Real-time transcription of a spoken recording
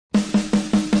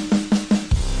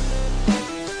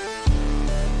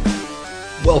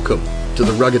Welcome to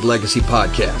the Rugged Legacy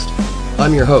Podcast.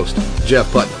 I'm your host,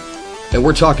 Jeff Putnam, and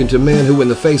we're talking to men who, in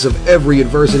the face of every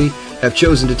adversity, have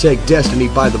chosen to take destiny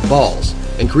by the balls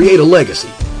and create a legacy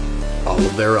all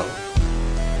of their own.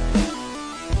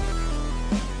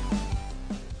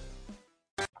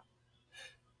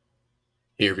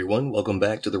 Hey everyone, welcome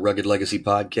back to the Rugged Legacy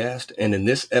Podcast, and in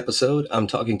this episode, I'm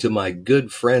talking to my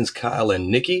good friends Kyle and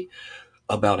Nikki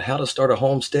about how to start a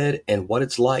homestead and what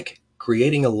it's like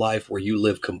creating a life where you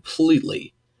live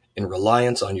completely in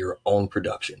reliance on your own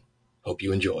production. Hope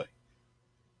you enjoy.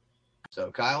 So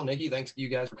Kyle, Nikki, thanks to you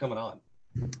guys for coming on.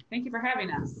 Thank you for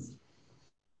having us.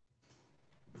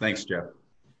 Thanks, Jeff.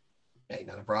 Hey,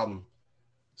 not a problem.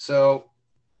 So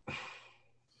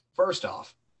first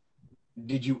off,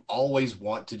 did you always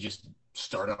want to just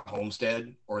start a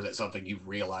homestead, or is that something you've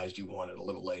realized you wanted a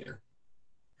little later?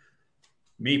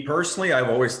 Me personally, I've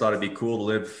always thought it'd be cool to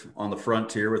live on the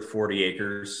frontier with 40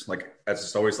 acres. Like, that's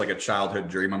just always like a childhood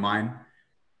dream of mine.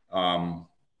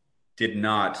 Did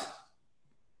not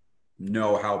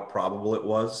know how probable it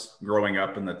was growing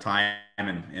up in the time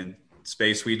and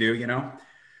space we do, you know.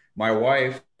 My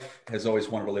wife has always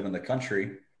wanted to live in the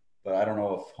country, but I don't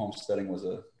know if homesteading was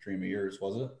a dream of yours,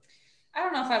 was it? I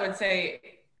don't know if I would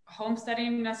say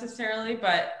homesteading necessarily,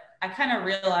 but I kind of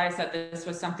realized that this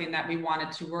was something that we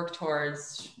wanted to work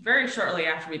towards very shortly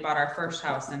after we bought our first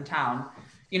house in town.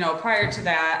 You know, prior to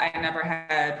that, I never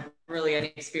had really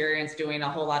any experience doing a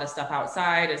whole lot of stuff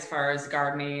outside as far as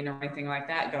gardening or anything like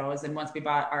that goes. And once we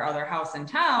bought our other house in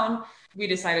town, we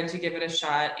decided to give it a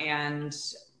shot and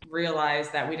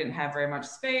realized that we didn't have very much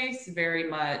space, very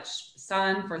much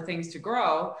sun for things to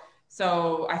grow.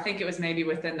 So I think it was maybe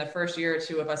within the first year or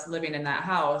two of us living in that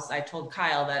house, I told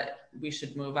Kyle that we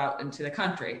should move out into the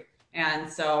country. And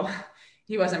so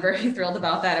he wasn't very thrilled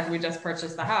about that if we just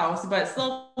purchased the house, but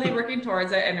slowly working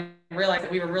towards it and realized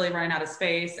that we were really running out of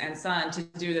space and sun to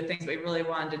do the things we really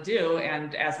wanted to do.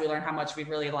 And as we learned how much we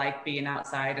really like being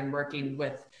outside and working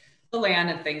with the land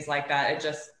and things like that, it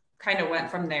just kind of went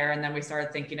from there. And then we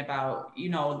started thinking about, you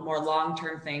know, more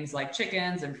long-term things like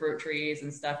chickens and fruit trees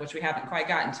and stuff, which we haven't quite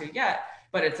gotten to yet,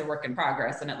 but it's a work in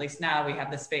progress. And at least now we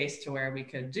have the space to where we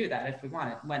could do that if we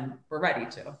wanted, when we're ready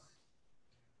to.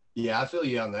 Yeah, I feel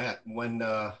you on that. When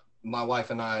my wife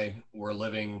and I were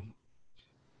living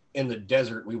in the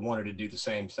desert, we wanted to do the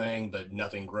same thing, but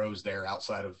nothing grows there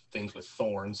outside of things with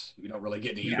thorns. We don't really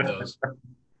get to eat those.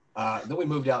 Then we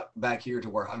moved out back here to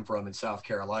where I'm from in South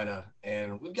Carolina,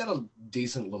 and we've got a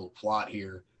decent little plot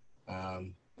here.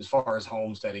 As far as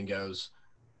homesteading goes,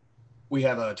 we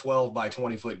have a 12 by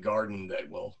 20 foot garden that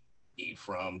we'll eat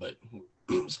from, but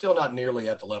still not nearly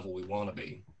at the level we want to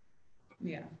be.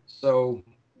 Yeah. So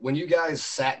when you guys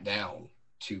sat down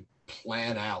to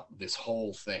plan out this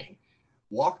whole thing,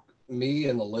 walk me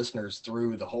and the listeners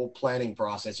through the whole planning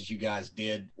process that you guys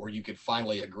did where you could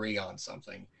finally agree on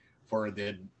something for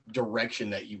the direction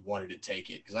that you wanted to take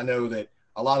it. Because I know that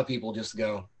a lot of people just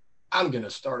go, I'm going to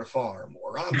start a farm,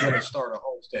 or I'm going to start a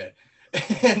homestead.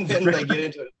 And then they get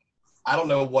into it. I don't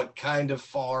know what kind of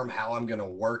farm, how I'm going to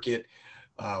work it,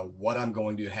 what I'm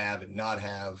going to have and not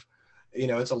have. You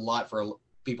know, it's a lot for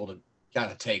people to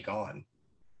kind of take on.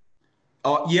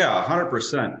 Oh, yeah,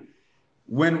 100%.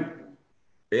 When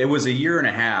it was a year and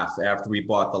a half after we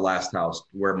bought the last house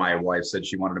where my wife said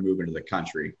she wanted to move into the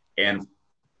country. And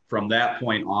from that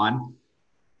point on,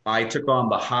 I took on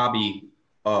the hobby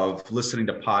of listening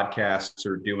to podcasts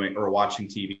or watching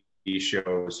TV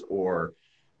shows or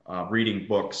reading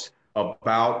books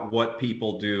about what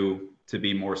people do to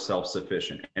be more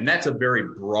self-sufficient. And that's a very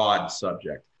broad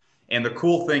subject. And the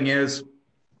cool thing is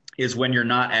when you're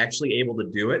not actually able to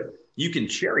do it, you can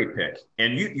cherry pick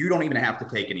and you don't even have to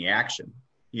take any action,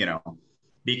 you know,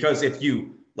 because if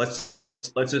you, let's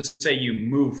just say you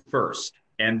move first,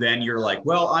 and then you're like,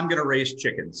 well, I'm going to raise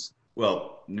chickens.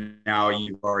 Well, now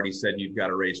you've already said you've got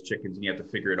to raise chickens and you have to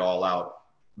figure it all out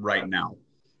right now.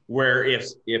 Where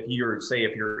if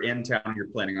you're in town, you're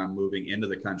planning on moving into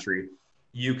the country,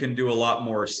 you can do a lot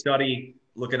more study,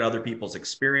 look at other people's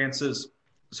experiences.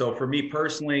 So for me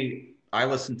personally, I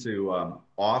listened to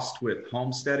Ost with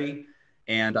Homesteading,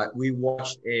 and we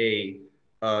watched it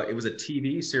was a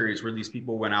TV series where these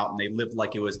people went out and they lived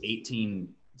like it was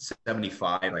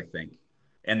 1875, I think.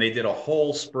 And they did a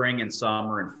whole spring and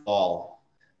summer and fall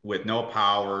with no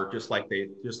power, just like the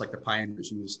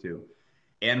pioneers used to.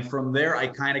 And from there, I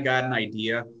kind of got an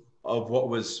idea of what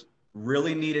was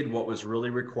really needed, what was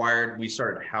really required. We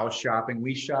started house shopping.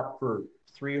 We shopped for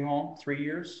 3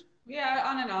 years. Yeah,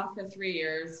 on and off for 3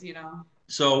 years, you know.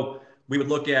 So we would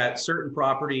look at certain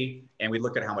property and we'd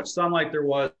look at how much sunlight there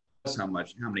was, how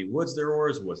many woods there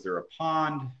was there a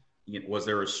pond, was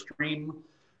there a stream?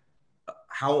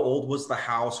 how old was the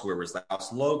house? Where was the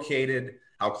house located?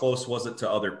 How close was it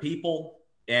to other people?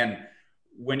 And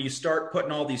when you start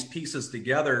putting all these pieces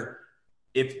together,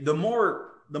 if the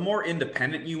more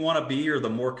independent you want to be, or the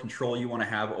more control you want to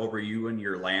have over you and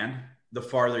your land, the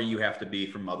farther you have to be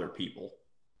from other people.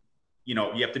 You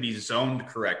know, you have to be zoned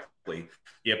correctly.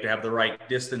 You have to have the right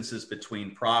distances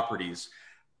between properties.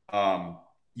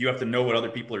 You have to know what other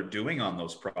people are doing on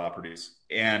those properties.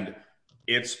 And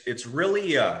it's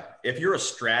really if you're a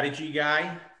strategy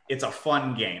guy, it's a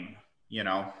fun game. You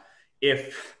know,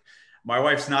 if my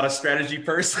wife's not a strategy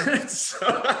person,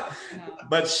 so,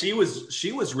 but she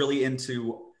was really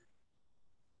into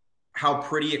how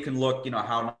pretty it can look, you know,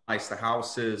 how nice the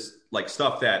house is, like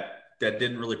stuff that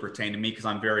didn't really pertain to me because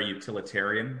I'm very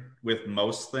utilitarian with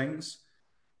most things.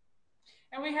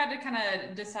 And we had to kind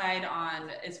of decide on,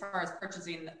 as far as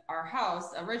purchasing our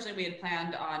house. Originally, we had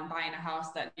planned on buying a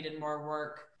house that needed more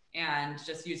work and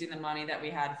just using the money that we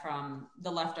had from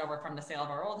the leftover from the sale of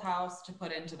our old house to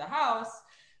put into the house.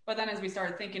 But then as we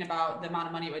started thinking about the amount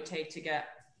of money it would take to get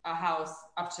a house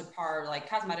up to par, like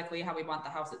cosmetically, how we want the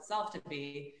house itself to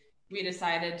be, we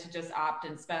decided to just opt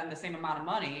and spend the same amount of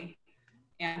money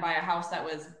and buy a house that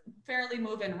was fairly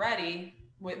move-in ready.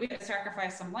 We had to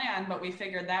sacrifice some land, but we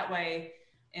figured that way,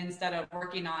 instead of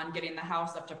working on getting the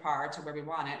house up to par to where we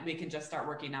want it, we can just start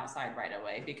working outside right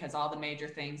away, because all the major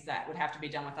things that would have to be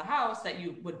done with the house that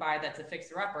you would buy that's a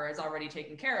fixer-upper is already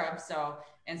taken care of. So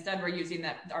instead, we're using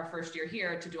that our first year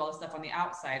here to do all the stuff on the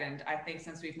outside. And I think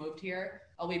since we've moved here,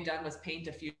 all we've done was paint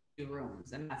a few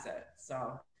rooms, and that's it.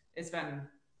 So it's been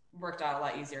worked out a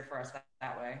lot easier for us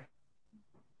that way.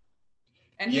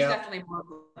 And he's definitely more of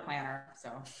a planner.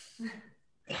 So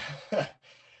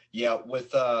yeah,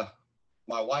 with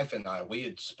my wife and I, we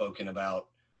had spoken about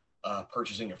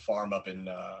purchasing a farm up in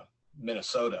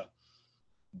Minnesota,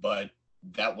 but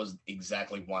that was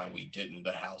exactly why we didn't.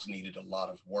 The house needed a lot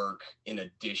of work, in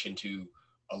addition to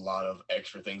a lot of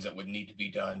extra things that would need to be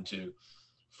done to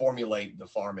formulate the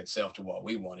farm itself to what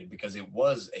we wanted, because it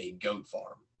was a goat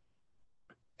farm.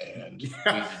 And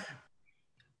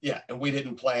and we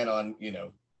didn't plan on, you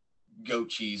know, goat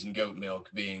cheese and goat milk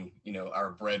being, you know,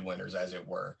 our breadwinners, as it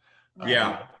were.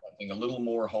 Something a little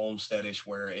more homesteadish,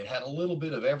 where it had a little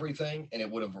bit of everything, and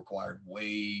it would have required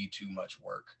way too much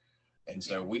work. And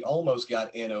so we almost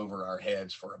got in over our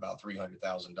heads for about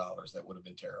 $300,000. That would have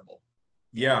been terrible.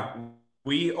 Yeah,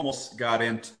 we almost got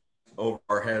in over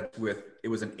our heads with, it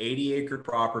was an 80-acre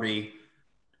property,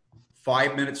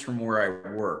 5 minutes from where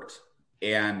I worked,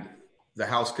 and the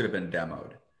house could have been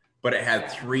demoed. But it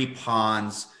had 3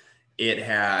 ponds.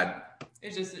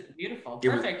 It's just beautiful.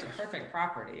 Perfect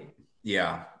property.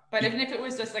 Yeah. But even if it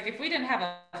was just like, if we didn't have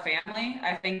a family,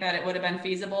 I think that it would have been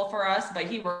feasible for us. But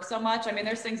he works so much. I mean,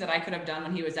 there's things that I could have done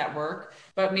when he was at work,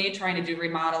 but me trying to do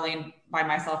remodeling by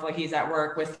myself while he's at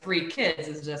work with 3 kids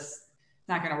is just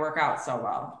not going to work out so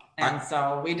well. And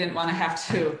so we didn't want to have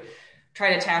to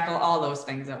try to tackle all those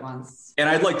things at once. And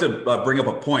I'd like to bring up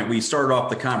a point. We started off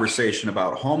the conversation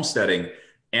about homesteading,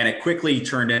 and it quickly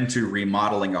turned into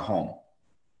remodeling a home.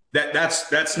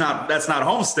 That's not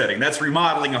homesteading. That's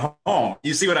remodeling a home.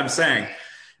 You see what I'm saying?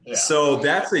 Yeah. So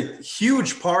that's a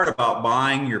huge part about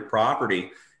buying your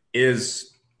property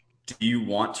is, do you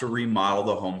want to remodel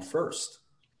the home first?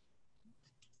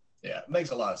 Yeah, it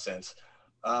makes a lot of sense.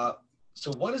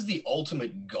 So what is the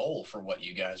ultimate goal for what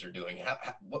you guys are doing?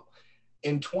 What,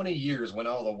 in 20 years, when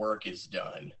all the work is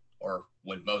done, or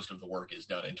when most of the work is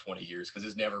done in 20 years, because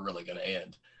it's never really going to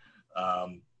end,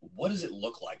 what does it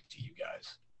look like to you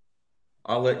guys?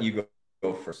 I'll let you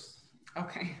go first.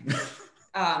 Okay.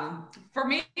 For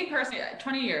me personally,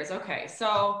 20 years. Okay.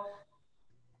 So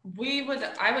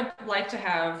I would like to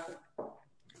have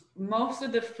most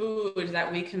of the food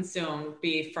that we consume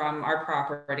be from our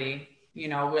property. You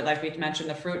know, like we mentioned,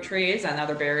 the fruit trees and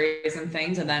other berries and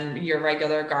things, and then your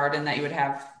regular garden that you would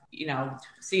have, you know,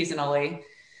 seasonally.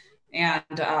 And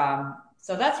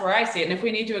so that's where I see it. And if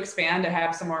we need to expand to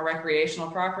have some more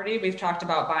recreational property, we've talked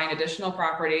about buying additional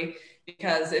property,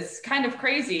 because it's kind of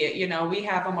crazy. You know, we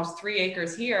have almost 3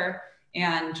 acres here.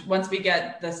 And once we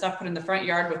get the stuff put in the front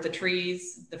yard with the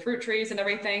trees, the fruit trees and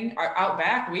everything, out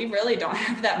back, we really don't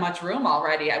have that much room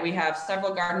already. We have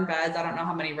several garden beds. I don't know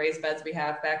how many raised beds we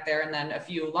have back there, and then a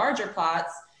few larger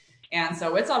plots. And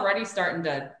so it's already starting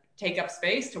to take up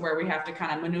space to where we have to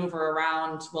kind of maneuver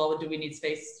around. Well, do we need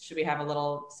space? Should we have a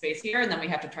little space here? And then we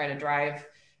have to try to drive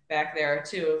back there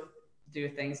to do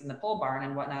things in the pole barn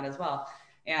and whatnot as well.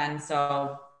 And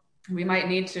so we might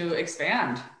need to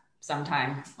expand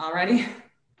sometime already.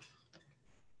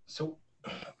 So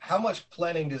how much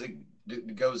planning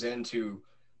goes into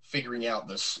figuring out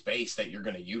the space that you're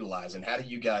going to utilize, and how do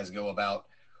you guys go about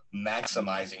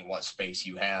maximizing what space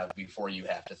you have before you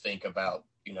have to think about,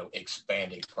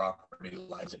 expanding property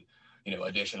lines and,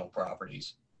 additional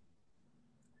properties.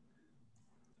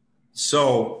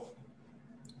 So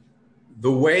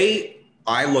the way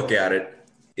I look at it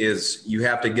is you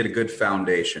have to get a good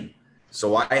foundation.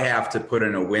 So I have to put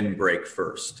in a windbreak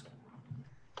first.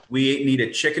 We need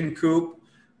a chicken coop,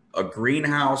 a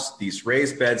greenhouse, these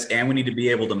raised beds, and we need to be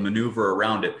able to maneuver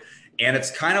around it. And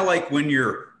it's kind of like when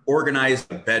you're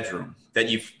organized a bedroom that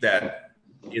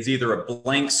is either a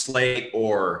blank slate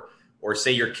or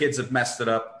say your kids have messed it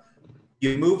up.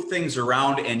 You move things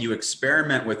around and you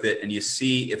experiment with it and you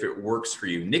see if it works for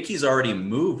you. Nikki's already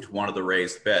moved one of the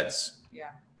raised beds.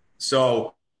 Yeah.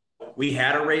 So we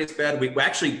had a raised bed. We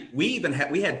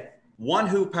had one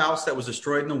hoop house that was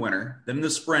destroyed in the winter. Then in the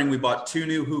spring, we bought 2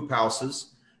 new hoop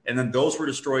houses, and then those were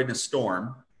destroyed in a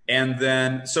storm. And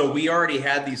then, so we already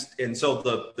had these, and so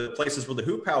the places where the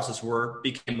hoop houses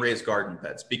became raised garden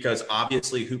beds, because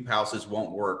obviously hoop houses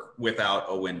won't work without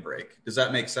a windbreak. Does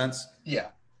that make sense? Yeah.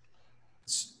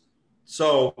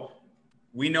 So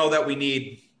we know that we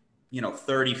need,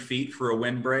 30 feet for a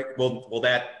windbreak. Well,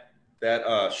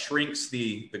 that shrinks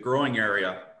the growing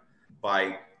area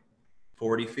by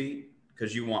 40 feet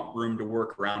because you want room to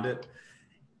work around it.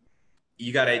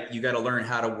 You gotta learn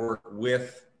how to work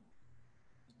with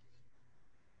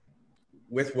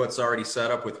what's already set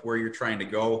up, with where you're trying to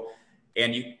go.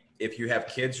 And if you have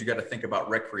kids, you got to think about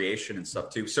recreation and stuff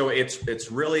too. So it's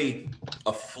really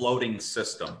a floating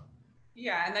system.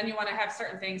 Yeah, and then you want to have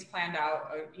certain things planned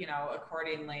out,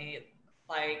 accordingly.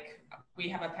 Like we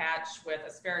have a patch with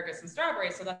asparagus and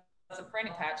strawberries, so that's a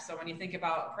perennial patch. So when you think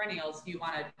about perennials,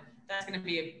 that's going to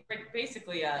be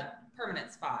basically a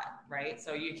permanent spot, right?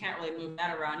 So you can't really move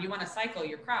that around. You want to cycle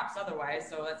your crops otherwise,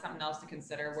 so that's something else to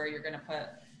consider where you're going to put.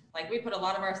 Like we put a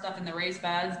lot of our stuff in the raised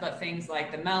beds, but things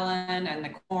like the melon and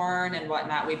the corn and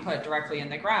whatnot, we put directly in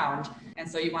the ground. And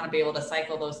so you want to be able to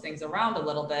cycle those things around a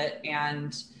little bit.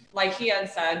 And like he had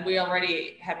said, we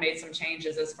already have made some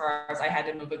changes as far as I had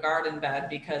to move a garden bed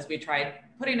because we tried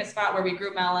putting a spot where we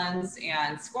grew melons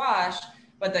and squash,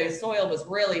 but the soil was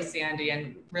really sandy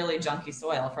and really junky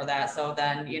soil for that. So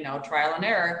then, trial and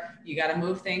error, you got to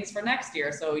move things for next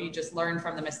year. So you just learn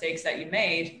from the mistakes that you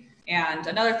made. And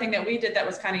another thing that we did that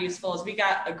was kind of useful is we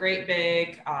got a great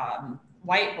big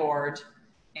whiteboard,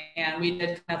 and we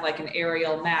did kind of like an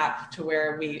aerial map to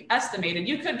where we estimated.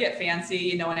 You could get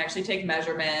fancy, and actually take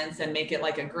measurements and make it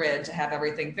like a grid to have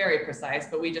everything very precise,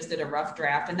 but we just did a rough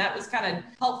draft, and that was kind of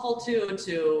helpful too,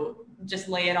 to just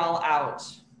lay it all out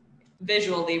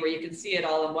visually where you can see it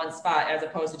all in one spot as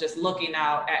opposed to just looking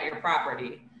out at your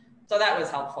property. So that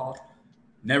was helpful.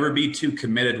 Never be too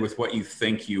committed with what you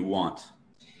think you want.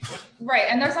 Right.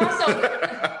 And there's also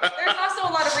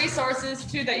a lot of resources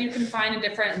too that you can find in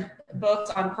different books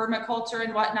on permaculture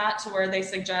and whatnot, to where they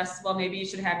suggest, well, maybe you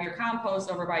should have your compost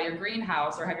over by your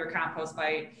greenhouse, or have your compost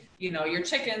by, your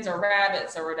chickens or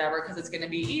rabbits or whatever, because it's going to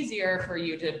be easier for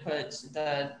you to put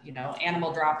the,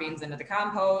 animal droppings into the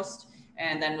compost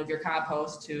and then move your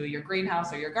compost to your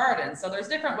greenhouse or your garden. So there's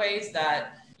different ways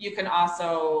that you can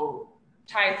also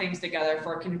tie things together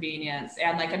for convenience.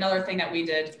 And like another thing that we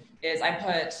did is I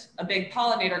put a big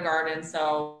pollinator garden,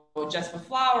 so just with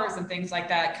flowers and things like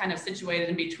that, kind of situated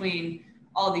in between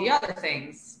all the other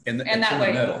things. And that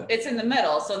way it's in the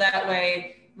middle. So that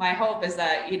way, my hope is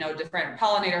that, different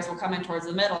pollinators will come in towards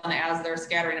the middle, and as they're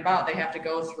scattering about, they have to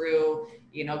go through,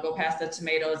 go past the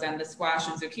tomatoes and the squash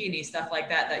and zucchini, stuff like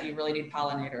that you really need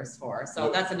pollinators for.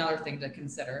 So that's another thing to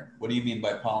consider. What do you mean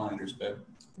by pollinators, babe?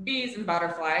 Bees and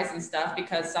butterflies and stuff,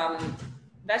 because some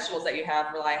vegetables that you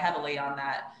have rely heavily on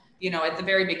that. At the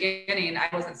very beginning, I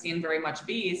wasn't seeing very much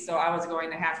bees, so I was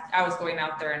going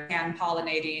out there and hand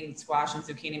pollinating squash and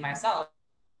zucchini myself,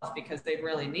 because they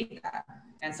really need that.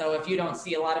 And so if you don't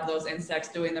see a lot of those insects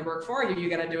doing the work for you, you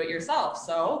got to do it yourself.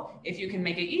 So if you can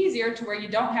make it easier to where you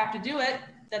don't have to do it,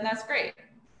 then that's great.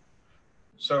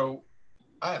 So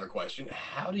I have a question.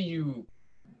 How do you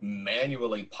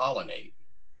manually pollinate?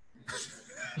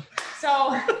 So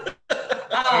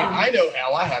I know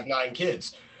how. I have 9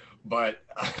 kids. But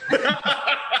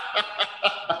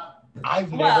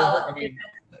I've never,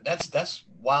 that's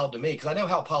wild to me, because I know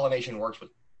how pollination works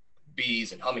with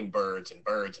bees and hummingbirds and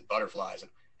birds and butterflies. And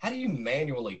how do you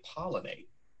manually pollinate?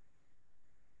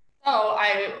 Oh,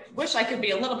 I wish I could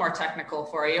be a little more technical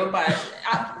for you, but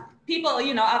people,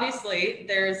 obviously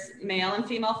there's male and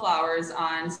female flowers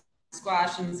on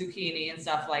squash and zucchini and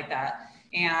stuff like that.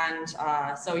 And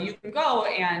so you can go,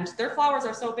 and their flowers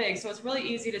are so big, so it's really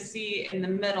easy to see in the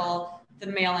middle the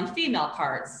male and female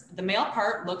parts. The male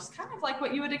part looks kind of like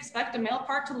what you would expect a male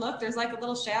part to look. There's like a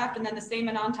little shaft and then the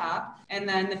stamen on top. And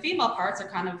then the female parts are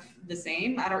kind of the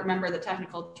same. I don't remember the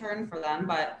technical term for them,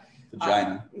 but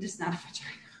vagina. Just not a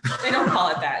vagina. They don't call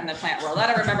it that in the plant world. I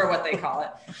don't remember what they call it.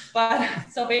 But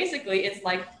so basically it's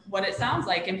like what it sounds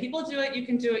like. And people do it, you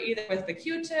can do it either with the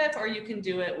Q-tip or you can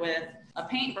do it with a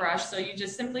paintbrush. So you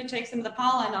just simply take some of the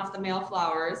pollen off the male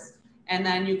flowers and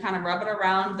then you kind of rub it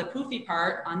around the poofy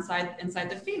part inside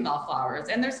the female flowers.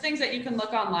 And there's things that you can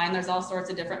look online. There's all sorts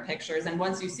of different pictures. And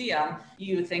once you see them,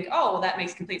 you think, oh, well, that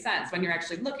makes complete sense when you're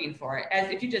actually looking for it.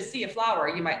 As if you just see a flower,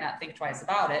 you might not think twice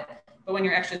about it. But when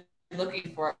you're actually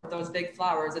looking for it with those big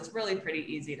flowers, it's really pretty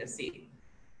easy to see.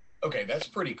 Okay, that's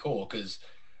pretty cool because,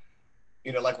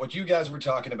 you know, like what you guys were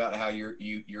talking about, how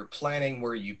you're planning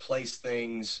where you place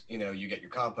things. You know, you get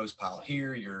your compost pile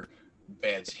here, your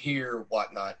beds here,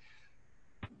 whatnot.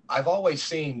 I've always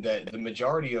seen that the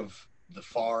majority of the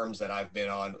farms that I've been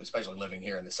on, especially living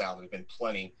here in the South, there's been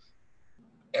plenty.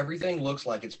 Everything looks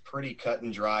like it's pretty cut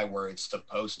and dry where it's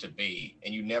supposed to be,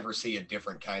 and you never see a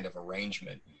different kind of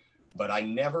arrangement. But I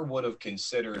never would have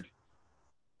considered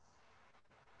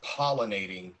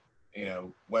pollinating, you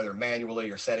know, whether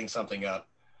manually or setting something up.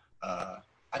 I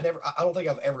don't think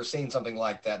I've ever seen something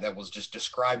like that was just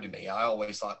described to me. I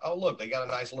always thought, oh, look, they got a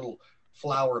nice little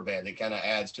flower bed that kind of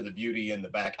adds to the beauty in the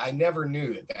back. I never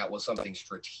knew that was something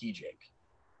strategic.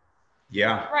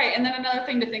 Yeah. Right. And then another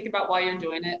thing to think about while you're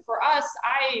doing it, for us,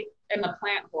 I am a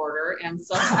plant hoarder. And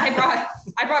so I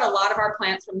brought a lot of our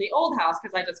plants from the old house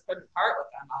because I just couldn't part with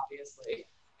them, obviously.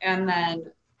 And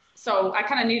then, so I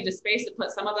kind of needed a space to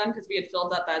put some of them because we had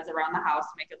filled up beds around the house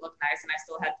to make it look nice. And I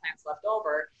still had plants left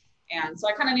over. And so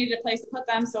I kind of needed a place to put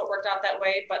them. So it worked out that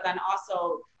way. But then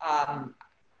also,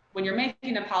 when you're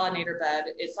making a pollinator bed,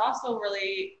 it's also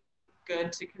really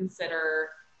good to consider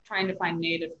trying to find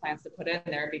native plants to put in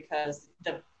there because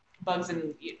the bugs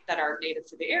that are native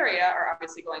to the area are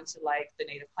obviously going to like the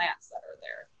native plants that are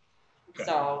there. Okay.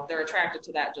 So they're attracted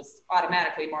to that just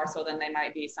automatically more so than they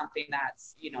might be something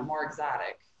that's, you know, more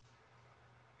exotic.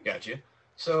 Gotcha.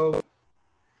 So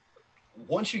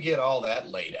once you get all that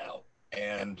laid out,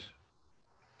 and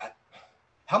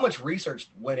how much research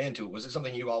went into it? Was it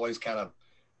something you always kind of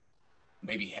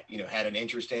maybe, you know, had an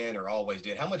interest in or always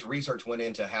did? How much research went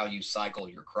into how you cycle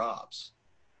your crops?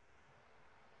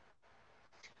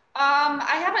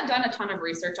 I haven't done a ton of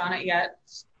research on it yet,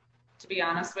 to be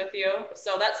honest with you.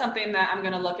 So that's something that I'm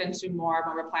going to look into more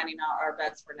when we're planning out our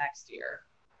beds for next year.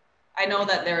 I know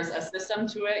that there's a system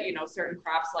to it. You know, certain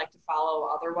crops like to follow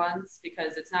other ones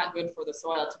because it's not good for the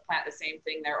soil to plant the same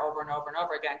thing there over and over and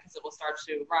over again because it will start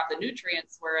to rob the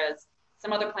nutrients, whereas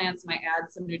some other plants might add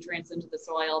some nutrients into the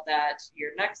soil that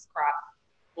your next crop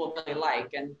will really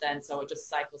like. And then so it just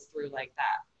cycles through like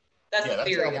that. That's the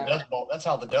theory. That's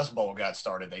how the Dust Bowl got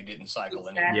started. They didn't cycle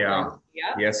exactly. anymore.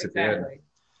 Yeah. Yes, exactly. It did.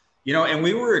 You know, and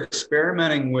we were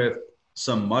experimenting with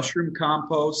some mushroom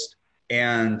compost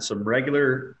and some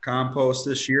regular compost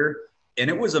this year. And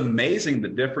it was amazing the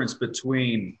difference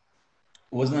between,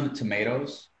 wasn't it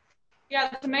tomatoes? Yeah,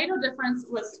 the tomato difference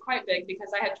was quite big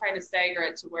because I had tried to stagger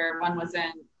it to where one was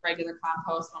in regular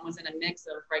compost, one was in a mix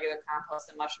of regular compost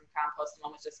and mushroom compost, and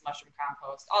one was just mushroom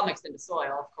compost, all mixed into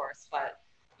soil, of course. But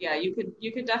yeah, you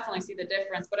could definitely see the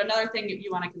difference. But another thing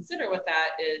you want to consider with that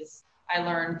is I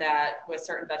learned that with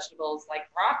certain vegetables like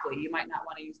broccoli, you might not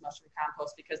want to use mushroom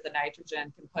compost because the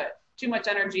nitrogen can put too much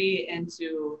energy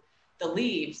into the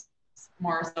leaves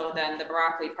more so than the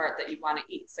broccoli part that you want to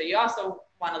eat. So you also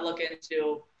want to look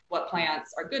into what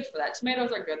plants are good for that.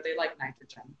 Tomatoes are good. They like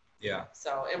nitrogen. Yeah.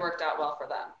 So it worked out well for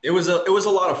them. It was a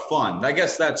lot of fun. I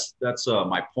guess that's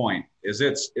my point is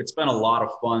it's been a lot of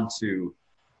fun to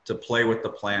play with the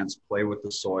plants, play with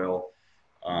the soil.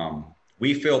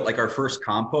 We filled like our first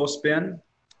compost bin.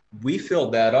 We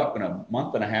filled that up in a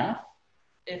month and a half.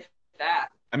 If that.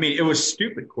 I mean, it was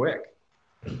stupid quick.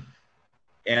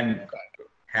 And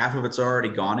half of it's already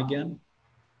gone again.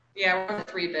 Yeah, we're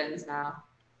 3 bins now.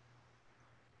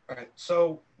 All right.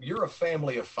 So you're a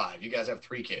family of 5. You guys have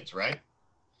 3 kids, right?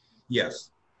 Yes.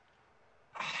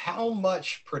 How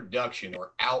much production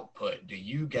or output do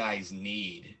you guys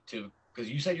need to, because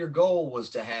you said your goal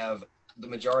was to have the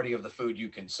majority of the food you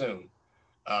consume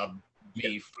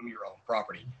be from your own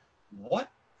property. What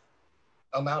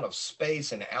amount of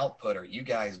space and output are you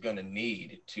guys going to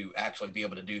need to actually be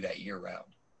able to do that year round?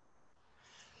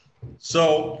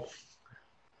 So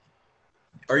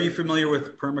are you familiar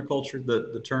with permaculture,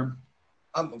 the term?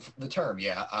 The term,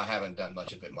 yeah. I haven't done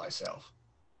much of it myself.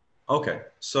 Okay.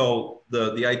 So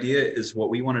the idea is what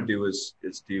we want to do is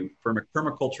do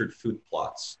permacultured food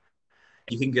plots.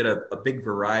 You can get a big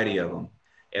variety of them.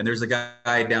 And there's a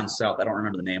guy down south, I don't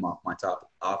remember the name off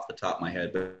the top of my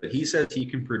head, but he says he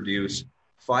can produce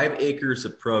 5 acres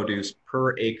of produce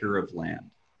per acre of land,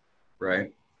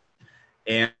 right?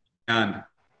 And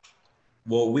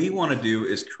what we want to do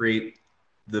is create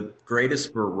the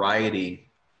greatest variety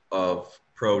of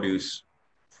produce,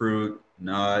 fruit,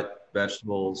 nut,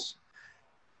 vegetables,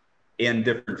 and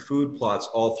different food plots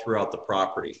all throughout the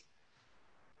property.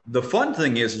 The fun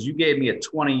thing is you gave me a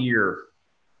 20-year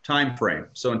time frame.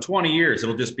 So in 20 years,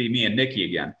 it'll just be me and Nikki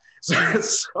again.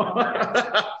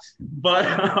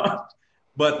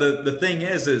 But the thing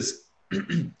is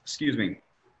excuse me,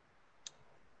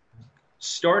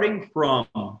 starting from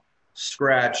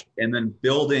scratch and then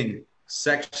building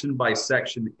section by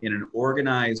section in an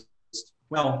organized,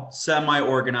 well,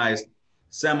 semi-organized,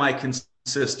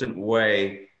 semi-consistent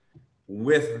way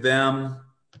with them,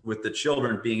 with the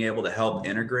children being able to help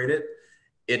integrate it,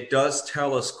 it does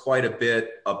tell us quite a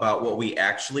bit about what we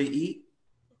actually eat,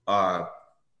 what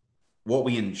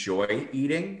we enjoy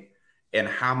eating, and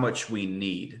how much we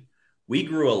need. We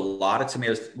grew a lot of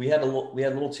tomatoes. We had a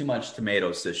little too much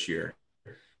tomatoes this year.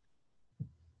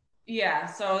 Yeah,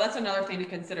 so that's another thing to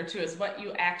consider too, is what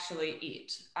you actually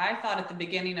eat. I thought at the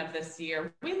beginning of this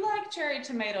year, we like cherry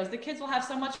tomatoes. The kids will have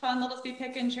so much fun. They'll just be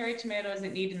picking cherry tomatoes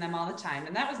and eating them all the time.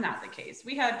 And that was not the case.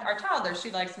 We had our toddler,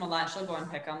 she likes them a lot. She'll go and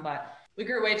pick them, but we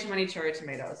grew way too many cherry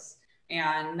tomatoes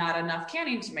and not enough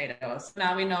canning tomatoes.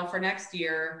 Now we know for next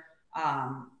year,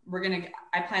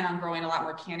 I plan on growing a lot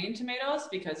more canning tomatoes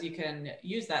because you can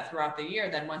use that throughout the year.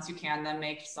 Then once you can them,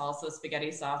 make salsa,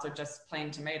 spaghetti sauce, or just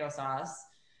plain tomato sauce.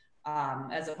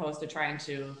 As opposed to trying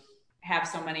to have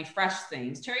so many fresh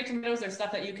things. Cherry tomatoes are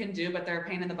stuff that you can do, but they're a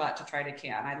pain in the butt to try to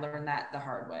can. I learned that the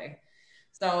hard way.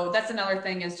 So that's another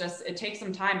thing, is just, it takes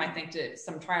some time, I think, to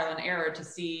some trial and error to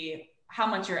see how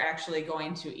much you're actually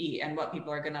going to eat and what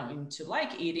people are going to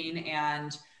like eating,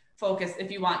 and focus, if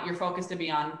you want your focus to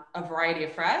be on a variety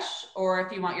of fresh, or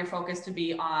if you want your focus to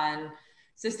be on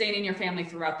sustaining your family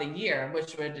throughout the year,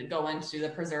 which would go into the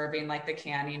preserving, like the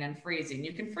canning and freezing.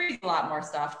 You can freeze a lot more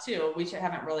stuff too. We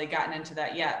haven't really gotten into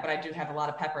that yet, but I do have a lot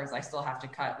of peppers I still have to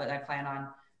cut that I plan on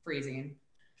freezing.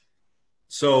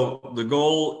 So the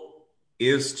goal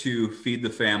is to feed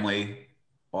the family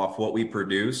off what we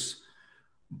produce,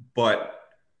 but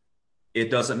it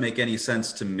doesn't make any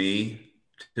sense to me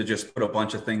to just put a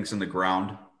bunch of things in the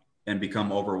ground and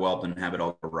become overwhelmed and have it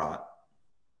all rot.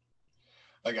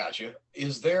 I got you.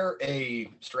 Is there a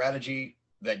strategy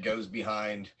that goes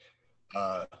behind,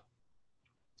 let's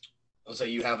say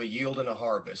you have a yield and a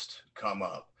harvest come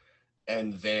up,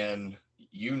 and then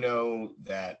you know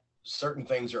that certain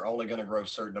things are only going to grow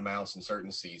certain amounts in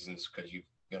certain seasons because you're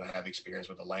going to have experience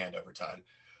with the land over time.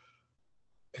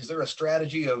 Is there a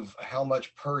strategy of how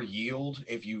much per yield,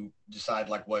 if you decide,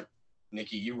 like what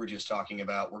Nikki, you were just talking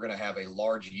about, we're going to have a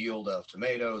large yield of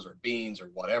tomatoes or beans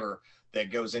or whatever, that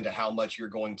goes into how much you're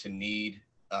going to need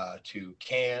to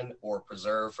can or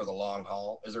preserve for the long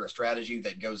haul? Is there a strategy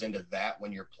that goes into that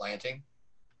when you're planting?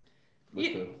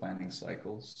 With the planting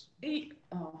cycles?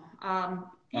 I'm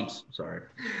sorry.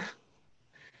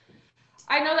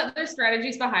 I know that there's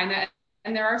strategies behind that.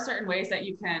 And there are certain ways that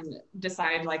you can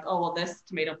decide, like, oh, well, this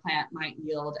tomato plant might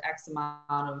yield X amount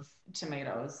of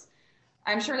tomatoes.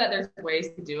 I'm sure that there's ways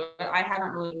to do it. I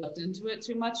haven't really looked into it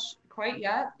too much quite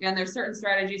yet. And there's certain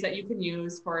strategies that you can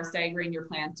use for staggering your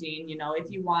planting. You know,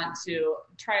 if you want to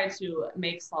try to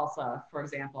make salsa, for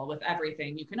example, with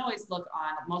everything, you can always look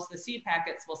on, most of the seed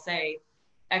packets will say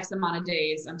X amount of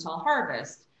days until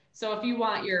harvest. So if you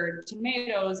want your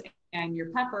tomatoes and your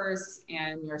peppers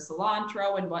and your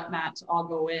cilantro and whatnot to all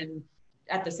go in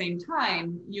at the same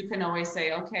time, you can always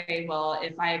say, okay, well,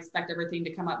 if I expect everything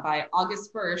to come up by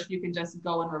August 1st, you can just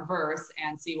go in reverse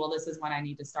and see, well, this is when I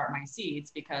need to start my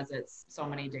seeds because it's so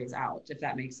many days out, if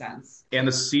that makes sense. And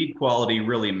the seed quality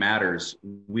really matters.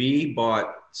 We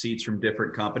bought seeds from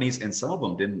different companies and some of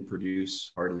them didn't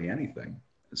produce hardly anything.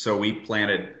 So we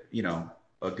planted,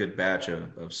 a good batch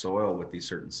of soil with these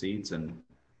certain seeds and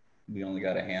we only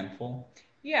got a handful.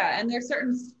 Yeah, and there's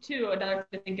certain, too, another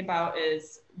thing to think about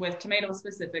is with tomatoes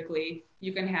specifically,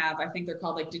 you can have, I think they're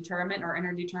called like determinate or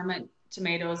interdeterminate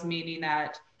tomatoes, meaning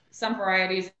that some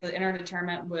varieties, the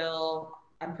interdeterminate will,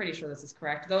 I'm pretty sure this is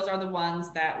correct, those are the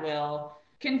ones that will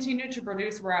continue to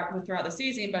produce throughout the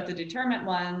season, but the determinate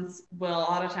ones will, a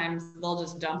lot of times, they'll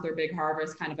just dump their big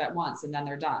harvest kind of at once and then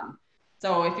they're done.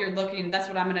 So if you're looking, that's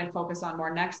what I'm going to focus on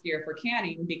more next year for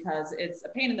canning, because it's a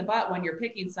pain in the butt when you're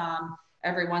picking some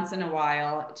every once in a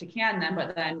while to can them,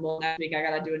 but then, well, next week I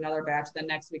got to do another batch, then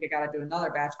next week I got to do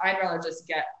another batch. I'd rather just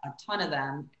get a ton of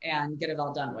them and get it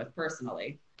all done with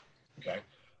personally. Okay.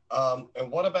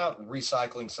 And what about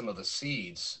recycling some of the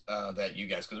seeds that you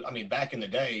guys, because I mean, back in the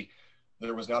day,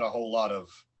 there was not a whole lot of,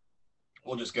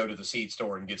 we'll just go to the seed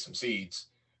store and get some seeds.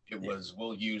 It was,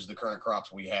 we'll use the current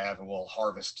crops we have and we'll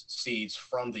harvest seeds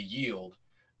from the yield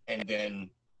and then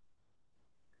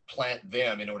plant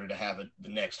them in order to have the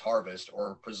next harvest,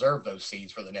 or preserve those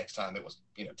seeds for the next time it was,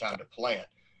 time to plant.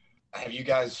 Have you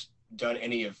guys done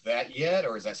any of that yet,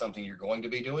 or is that something you're going to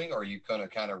be doing, or are you going to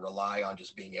kind of rely on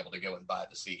just being able to go and buy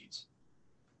the seeds?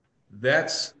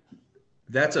 That's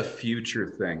a future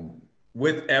thing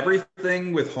with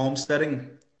everything with homesteading,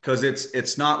 because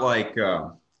it's not like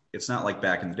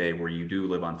back in the day where you do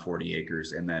live on 40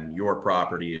 acres and then your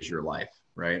property is your life,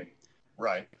 right?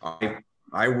 Right.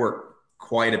 I work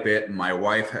quite a bit, and my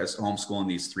wife has homeschooling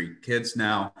these 3 kids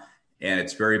now, and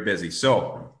it's very busy.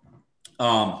 So,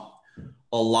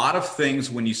 a lot of things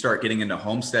when you start getting into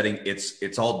homesteading,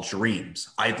 it's all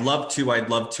dreams. I'd love to,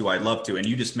 and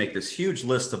you just make this huge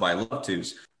list of I love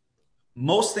tos.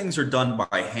 Most things are done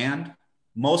by hand.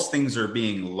 Most things are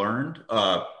being learned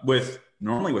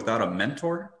normally without a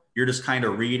mentor. You're just kind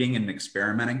of reading and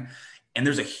experimenting, and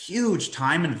there's a huge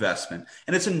time investment,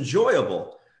 and it's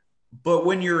enjoyable. But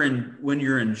when you're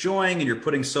enjoying and you're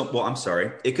putting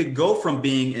it could go from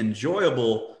being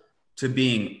enjoyable to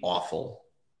being awful.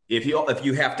 If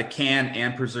you have to can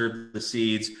and preserve the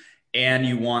seeds, and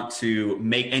you want to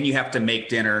you have to make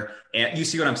dinner, and you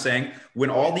see what I'm saying? When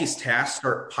all these tasks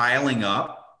start piling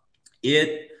up,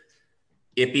 it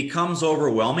becomes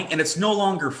overwhelming and it's no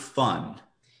longer fun.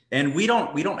 And we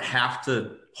don't have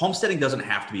to, homesteading doesn't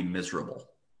have to be miserable,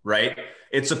 right?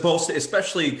 It's supposed to,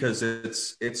 especially because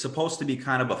it's supposed to be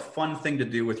kind of a fun thing to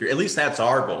do with at least that's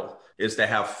our goal, is to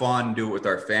have fun, do it with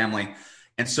our family.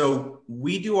 And so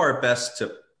we do our best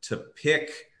to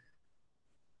pick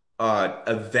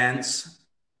events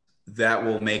that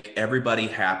will make everybody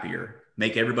happier,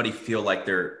 make everybody feel like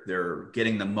they're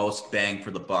getting the most bang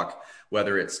for the buck,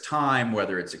 whether it's time,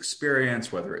 whether it's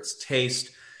experience, whether it's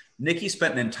taste. Nikki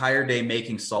spent an entire day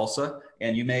making salsa,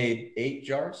 and you made 8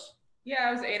 jars? Yeah,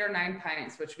 it was 8 or 9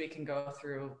 pints, which we can go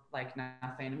through like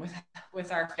nothing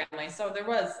with our family. So there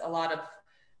was a lot of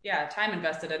time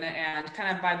invested in it, and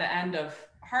kind of by the end of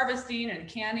harvesting and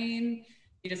canning,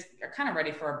 you just are kind of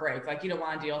ready for a break. Like, you don't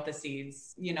want to deal with the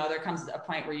seeds. There comes a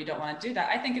point where you don't want to do that.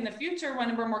 I think in the future,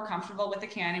 when we're more comfortable with the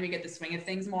canning, we get the swing of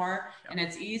things more, and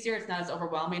it's easier. It's not as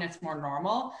overwhelming. It's more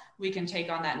normal. We can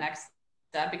take on that next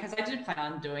step, because I did plan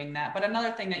on doing that. But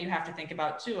another thing that you have to think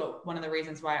about too, one of the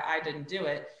reasons why I didn't do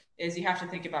it, is you have to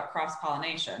think about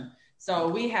cross-pollination. So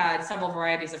we had several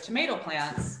varieties of tomato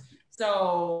plants.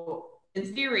 So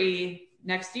in theory,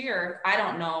 next year, I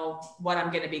don't know what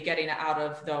I'm going to be getting out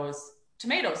of those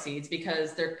tomato seeds,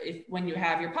 because when you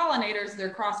have your pollinators,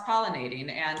 they're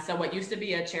cross-pollinating. And so what used to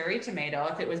be a cherry tomato,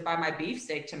 if it was by my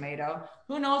beefsteak tomato,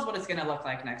 who knows what it's going to look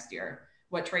like next year,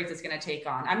 what traits it's going to take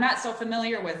on. I'm not so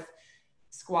familiar with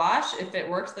squash, if it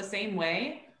works the same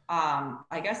way.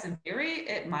 I guess in theory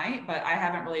it might, but I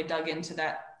haven't really dug into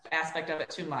that aspect of it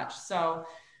too much. So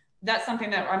that's something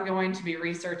that I'm going to be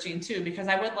researching too, because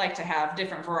I would like to have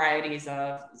different varieties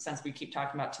of, since we keep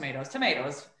talking about tomatoes,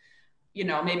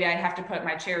 maybe I have to put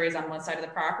my cherries on one side of the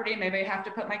property. Maybe I have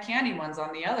to put my candy ones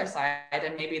on the other side.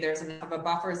 And maybe there's enough of a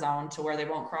buffer zone to where they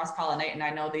won't cross pollinate. And I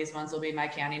know these ones will be my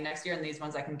candy next year, and these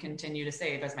ones I can continue to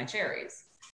save as my cherries.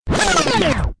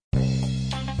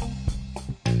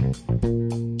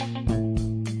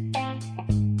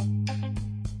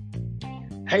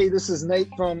 Hey, this is Nate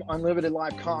from Unlimited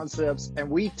Life Concepts, and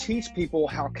we teach people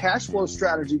how cash flow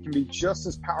strategy can be just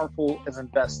as powerful as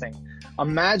investing.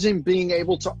 Imagine being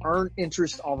able to earn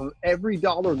interest off of every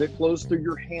dollar that flows through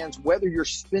your hands, whether you're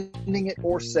spending it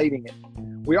or saving it.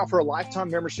 We offer a lifetime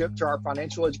membership to our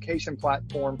financial education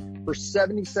platform for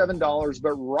 $77,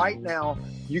 but right now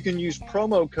you can use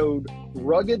promo code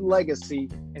Rugged Legacy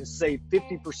and save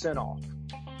 50% off.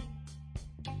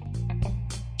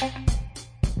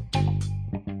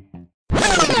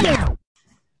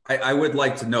 I would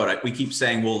like to note, we keep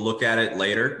saying we'll look at it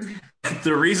later.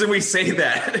 The reason we say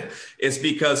that is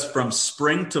because from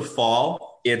spring to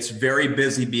fall, it's very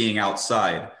busy being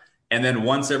outside. And then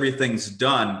once everything's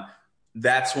done,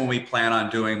 that's when we plan on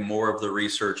doing more of the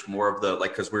research, more of the,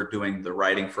 because we're doing the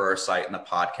writing for our site and the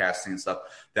podcasting and stuff.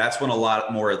 That's when a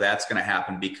lot more of that's going to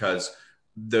happen, because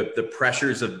the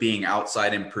pressures of being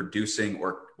outside and producing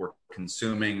or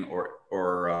consuming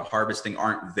or harvesting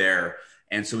aren't there.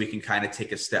 And so we can kind of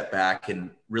take a step back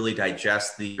and really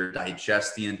digest the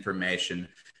information,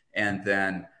 and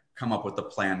then come up with a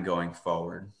plan going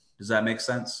forward. Does that make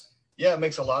sense? Yeah, it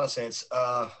makes a lot of sense.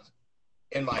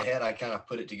 In my head, I kind of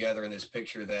put it together in this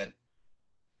picture that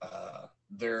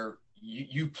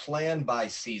you plan by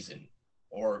season,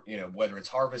 or whether it's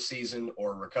harvest season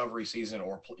or recovery season,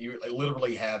 or you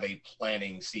literally have a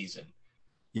planning season.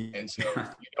 And so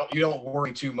you don't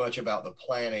worry too much about the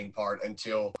planning part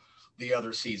until the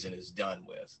other season is done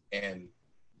with. And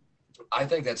I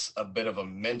think that's a bit of a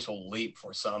mental leap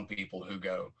for some people who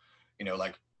go,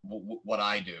 like what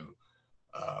I do.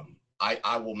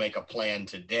 I will make a plan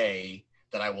today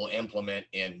that I will implement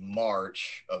in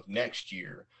March of next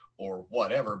year or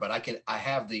whatever, but I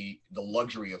have the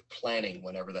luxury of planning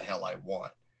whenever the hell I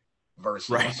want, versus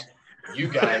Right. you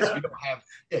guys,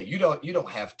 you don't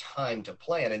have time to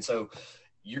plan. And so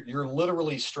you're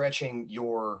literally stretching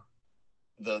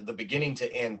the beginning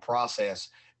to end process,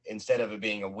 instead of it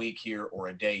being a week here or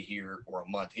a day here or a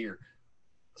month here,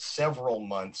 several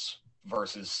months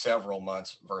versus several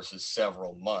months versus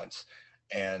several months.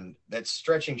 And that's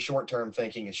stretching short-term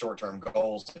thinking and short-term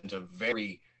goals into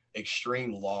very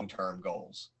extreme long-term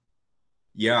goals.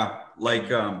 Yeah. Like,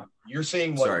 you're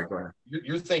seeing what sorry, go ahead.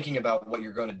 You're thinking about what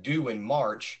you're going to do in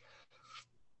March,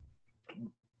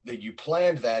 that you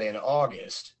planned that in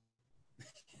August,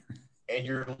 and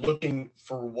you're looking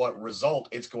for what result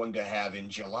it's going to have in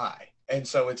July. And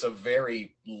so it's a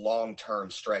very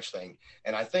long-term stretch thing.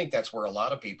 And I think that's where a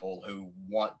lot of people who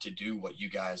want to do what you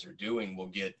guys are doing will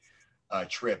get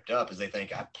tripped up, as they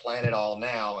think, I plan it all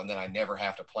now and then I never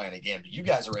have to plan again. But you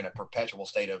guys are in a perpetual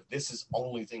state of, this is the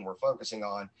only thing we're focusing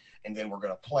on, and then we're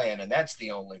going to plan, and that's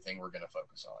the only thing we're going to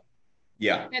focus on.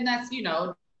 Yeah. And that's,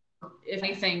 if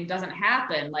anything doesn't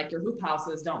happen, like your hoop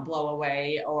houses don't blow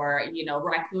away, or,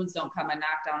 raccoons don't come and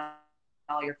knock down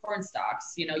all your corn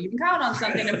stalks. You can count on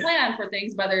something to plan for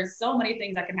things, but there's so many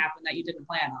things that can happen that you didn't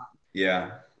plan on.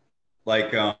 Yeah.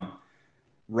 Like,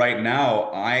 right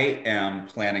now, I am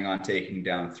planning on taking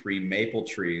down 3 maple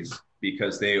trees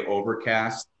because they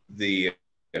overcast we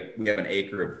have an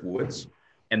acre of woods,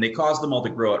 and they cause them all to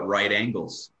grow at right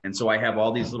angles. And so I have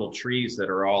all these little trees that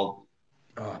are all,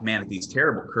 oh man, these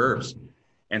terrible curves.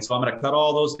 And so I'm going to cut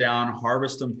all those down,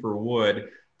 harvest them for wood,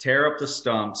 tear up the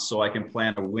stumps so I can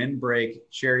plant a windbreak,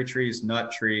 cherry trees,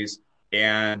 nut trees.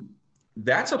 And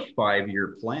that's a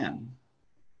 5-year plan.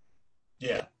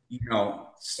 Yeah.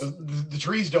 The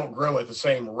trees don't grow at the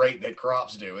same rate that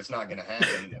crops do. It's not going to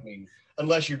happen. I mean,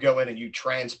 unless you go in and you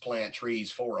transplant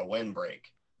trees for a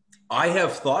windbreak. I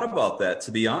have thought about that,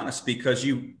 to be honest, because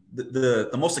the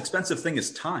most expensive thing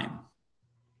is time.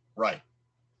 Right.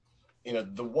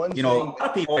 The one thing, a lot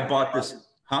of people bought this,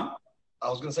 huh? I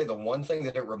was going to say, the one thing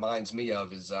that it reminds me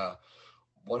of is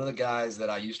one of the guys that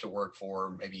I used to work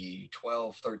for maybe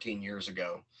 12, 13 years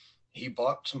ago. He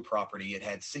bought some property. It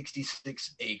had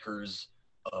 66 acres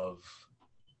of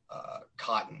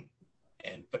cotton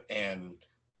and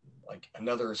like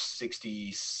another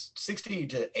 60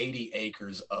 to 80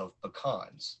 acres of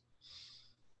pecans.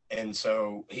 And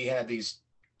so he had these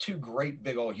 2 great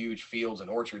big old huge fields and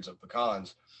orchards of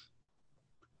pecans.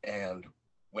 And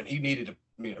when he needed to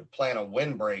plant a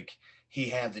windbreak, he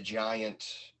had the giant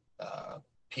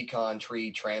pecan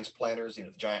tree transplanters, the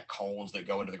giant cones that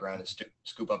go into the ground and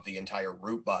scoop up the entire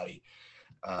root body,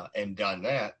 and done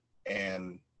that.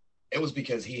 And it was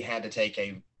because he had to take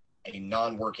a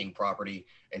non-working property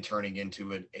and turning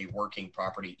into a working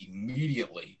property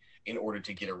immediately in order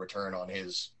to get a return on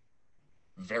his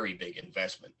very big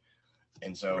investment.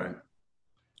 And so right.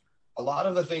 A lot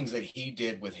of the things that he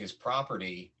did with his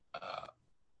property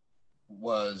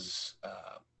was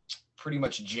pretty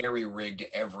much jerry-rigged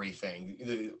everything.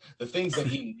 The things that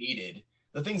he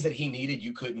needed,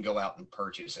 you couldn't go out and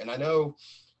purchase. And I know,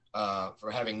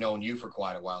 for having known you for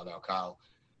quite a while now, Kyle,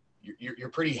 you're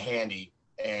pretty handy.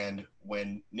 And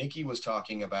when Nikki was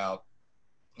talking about,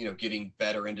 getting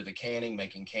better into the canning,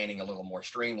 making canning a little more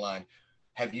streamlined,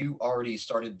 have you already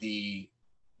started the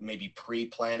maybe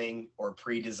pre-planning or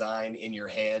pre-design in your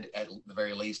head, at the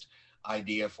very least,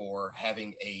 idea for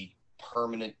having a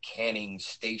permanent canning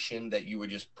station that you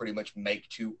would just pretty much make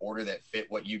to order that fit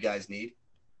what you guys need?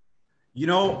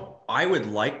 I would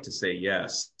like to say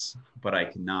yes, but I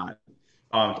cannot.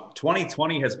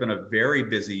 2020 has been a very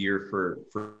busy year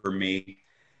for me.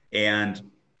 And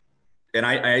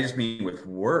I just mean with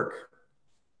work.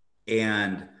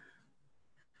 And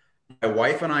my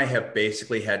wife and I have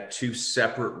basically had 2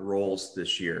 separate roles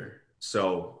this year.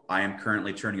 So I am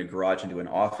currently turning a garage into an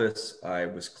office. I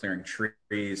was clearing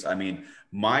trees. I mean,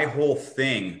 my whole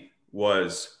thing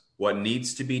was what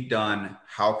needs to be done.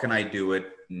 How can I do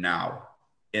it now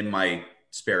in my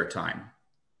spare time?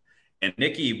 And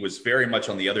Nikki was very much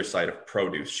on the other side of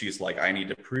produce. She's like, I need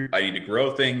to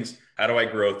grow things. How do I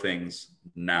grow things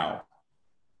now?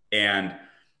 And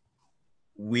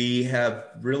we have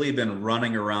really been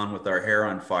running around with our hair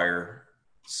on fire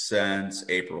since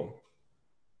April.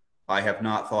 I have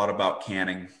not thought about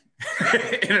canning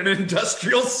in an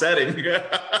industrial setting.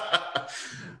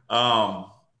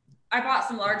 I bought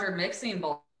some larger mixing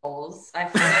bowls. I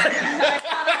found out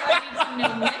I need some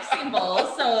new mixing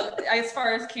bowls. So as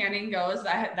far as canning goes,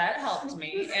 that helped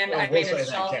me. And I we'll made a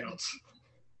shelf. That counts.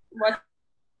 What's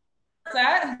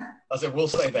that? I said, we'll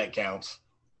say that counts.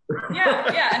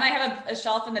 Yeah. And I have a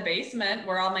shelf in the basement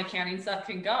where all my canning stuff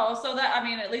can go. So that, I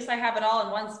mean, at least I have it all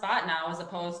in one spot now, as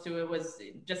opposed to it was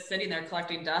just sitting there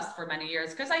collecting dust for many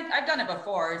years. Because I've done it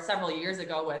before several years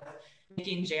ago with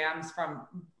making jams from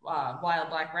wild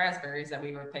black raspberries that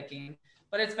we were picking.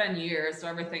 But it's been years, so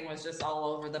everything was just all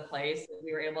over the place.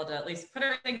 We were able to at least put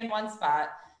everything in one spot.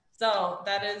 So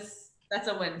that's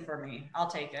a win for me. I'll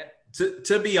take it.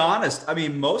 To be honest, I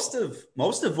mean, most of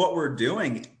what we're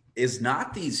doing is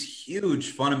not these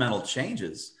huge fundamental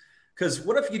changes. Because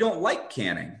what if you don't like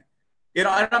canning? You know,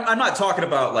 I'm not talking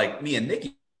about like me and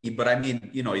Nikki, but I mean,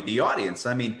 you know, the audience.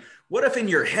 I mean, what if in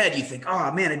your head you think,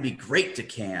 oh man, it'd be great to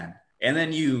can. And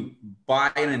then you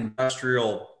buy an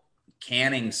industrial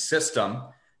canning system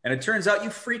and it turns out you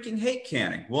freaking hate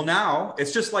canning. Well, now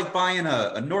it's just like buying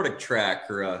a Nordic track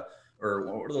or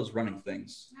what are those running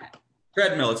things?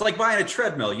 Treadmill. It's like buying a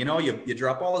treadmill. You know, you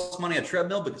drop all this money on a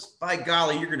treadmill because by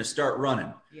golly, you're going to start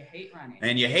running. You hate running.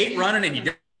 And you hate running and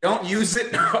you don't use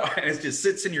it. And it just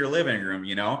sits in your living room,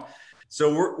 you know?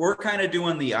 So we're kind of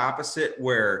doing the opposite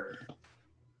where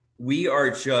we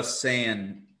are just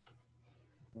saying,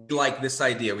 we like this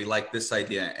idea,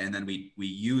 and then we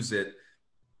use it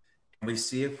and we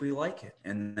see if we like it,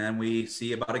 and then we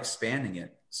see about expanding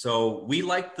it. So we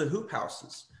like the hoop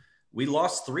houses. We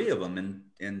lost 3 of them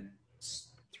in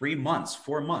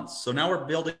 4 months. So now we're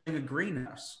building a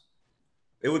greenhouse.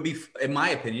 It would be, in my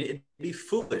opinion, it'd be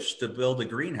foolish to build a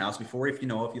greenhouse before if you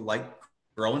like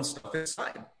growing stuff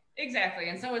inside. Exactly.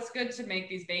 And so it's good to make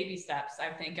these baby steps. I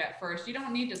think at first you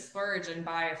don't need to splurge and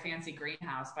buy a fancy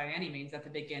greenhouse by any means at the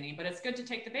beginning, but it's good to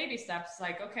take the baby steps.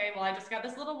 Like, okay, well, I just got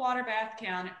this little water bath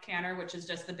canner, which is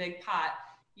just the big pot,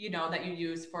 you know, that you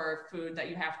use for food that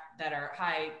you have that are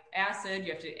high acid.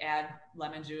 You have to add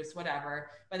lemon juice, whatever.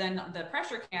 But then the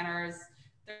pressure canners,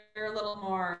 they're a little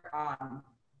more,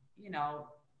 you know,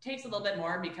 takes a little bit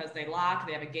more because they lock,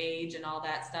 they have a gauge and all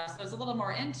that stuff. So it's a little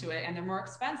more into it and they're more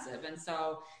expensive. And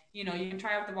so, you know, you can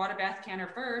try out the water bath canner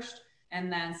first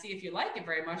and then see if you like it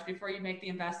very much before you make the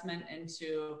investment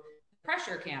into the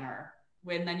pressure canner,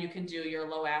 when then you can do your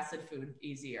low acid food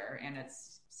easier and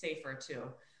it's safer too.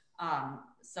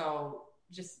 So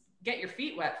just get your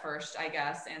feet wet first, I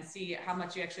guess, and see how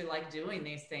much you actually like doing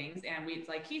these things. And we,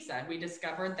 like he said, we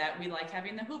discovered that we like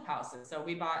having the hoop houses. So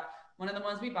we bought one of the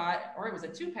ones we bought, or it was a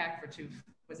 2-pack for two.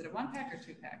 Was it a 1-pack or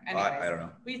 2-pack? Anyways, I don't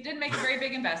know. We didn't make a very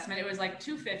big investment. It was like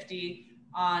 $250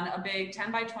 on a big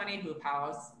 10 by 20 hoop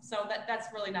house. So that's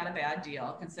really not a bad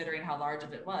deal considering how large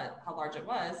it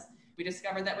was. We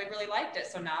discovered that we really liked it.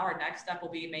 So now our next step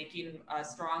will be making a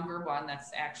stronger one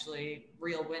that's actually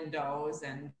real windows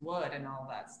and wood and all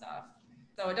that stuff.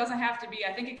 So it doesn't have to be,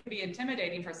 I think it can be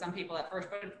intimidating for some people at first,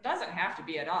 but it doesn't have to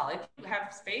be at all. If you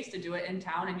have space to do it in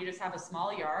town and you just have a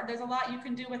small yard, there's a lot you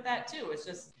can do with that too. It's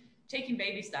just taking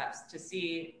baby steps to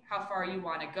see how far you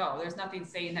want to go. There's nothing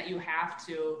saying that you have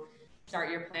to start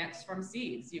your plants from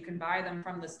seeds. You can buy them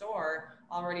from the store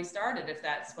already started if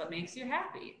that's what makes you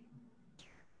happy.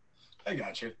 I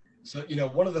got you. So, you know,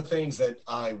 one of the things that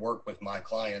I work with my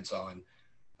clients on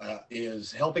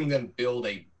is helping them build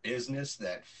a business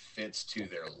that fits to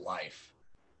their life.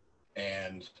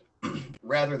 And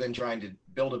rather than trying to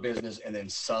build a business and then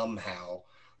somehow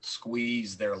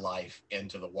squeeze their life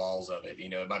into the walls of it, you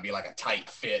know, it might be like a tight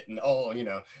fit and, oh, you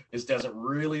know, this doesn't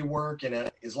really work.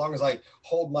 And as long as I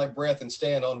hold my breath and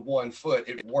stand on one foot,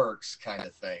 it works kind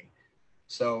of thing.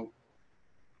 So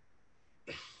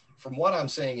from what I'm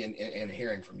seeing and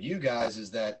hearing from you guys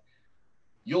is that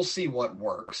you'll see what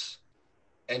works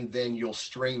and then you'll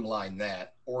streamline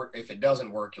that. Or if it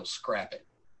doesn't work, you'll scrap it.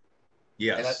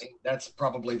 Yes. And I think that's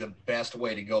probably the best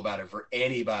way to go about it for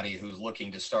anybody who's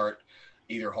looking to start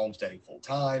either homesteading full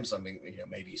time. So, I mean, you know,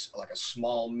 maybe like a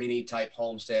small mini type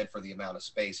homestead for the amount of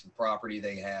space and property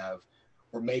they have,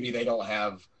 or maybe they don't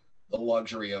have the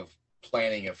luxury of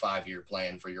planning a 5-year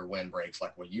plan for your windbreaks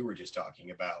like what you were just talking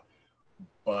about.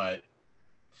 But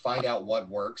find out what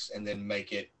works and then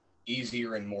make it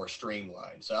easier and more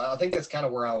streamlined. So I think that's kind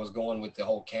of where I was going with the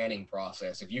whole canning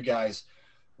process. If you guys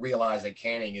realize that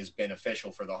canning is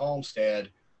beneficial for the homestead,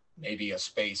 maybe a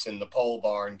space in the pole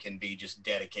barn can be just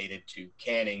dedicated to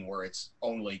canning where it's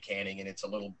only canning and it's a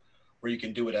little where you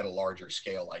can do it at a larger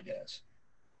scale, I guess.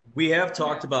 We have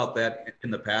talked about that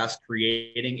in the past,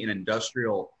 creating an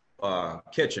industrial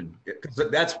kitchen, because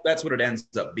that's what it ends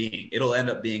up being. It'll end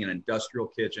up being an industrial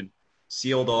kitchen,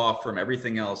 sealed off from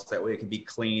everything else. That way it can be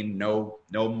clean, no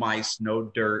mice, no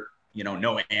dirt,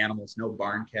 no animals, no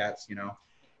barn cats,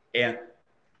 And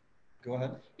go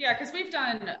ahead. Yeah, because we've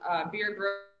done beer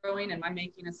brewing and wine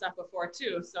making and stuff before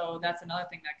too. So that's another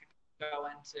thing that could go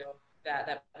into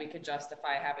that we could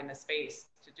justify having the space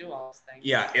to do all those things.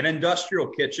 Yeah, an industrial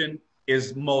kitchen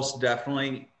is most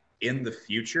definitely in the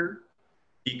future,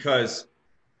 because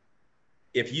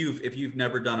if you've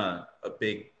never done a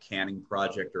big canning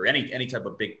project or any type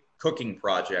of big cooking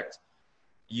project,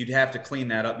 you'd have to clean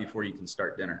that up before you can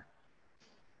start dinner.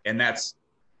 And that's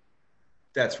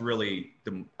really,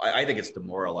 I think it's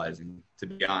demoralizing, to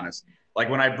be honest. Like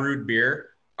when I brewed beer,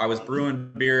 I was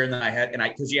brewing beer, and then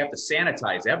because you have to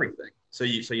sanitize everything so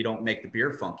you don't make the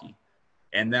beer funky.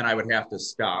 And then I would have to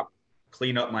stop,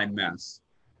 clean up my mess,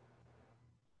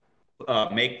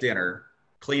 make dinner,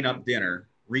 clean up dinner,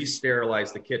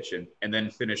 re-sterilize the kitchen, and then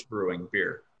finish brewing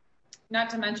beer. Not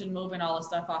to mention moving all the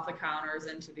stuff off the counters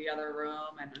into the other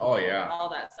room and all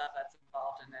that stuff that's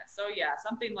involved in it. So yeah,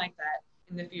 something like that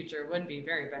in the future would be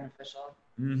very beneficial.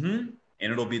 Mm-hmm.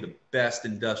 And it'll be the best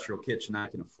industrial kitchen I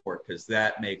can afford, because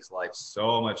that makes life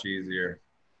so much easier.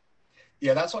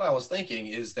 Yeah, that's what I was thinking,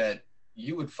 is that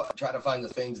you would try to find the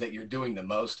things that you're doing the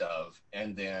most of,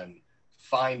 and then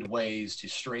find ways to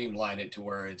streamline it to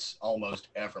where it's almost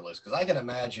effortless. Because I can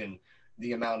imagine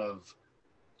the amount of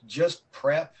just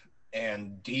prep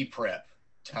and de-prep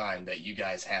time that you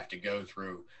guys have to go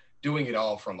through doing it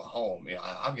all from a home.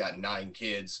 I've got 9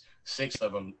 kids, 6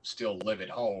 of them still live at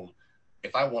home.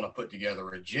 If I want to put together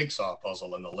a jigsaw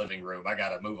puzzle in the living room, I got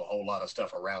to move a whole lot of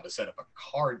stuff around to set up a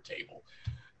card table.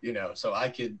 So I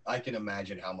can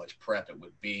imagine how much prep it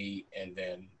would be, and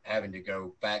then having to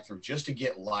go back through just to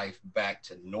get life back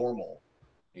to normal,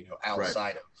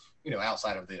 outside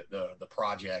of the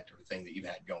project or thing that you've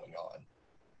had going on.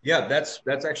 Yeah,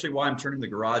 that's actually why I'm turning the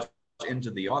garage into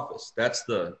the office.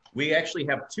 We actually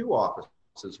have 2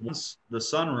 offices. One's the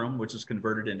sunroom, which is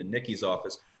converted into Nikki's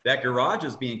office. That garage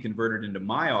is being converted into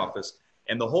my office.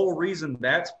 And the whole reason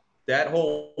that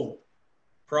whole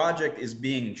project is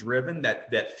being driven,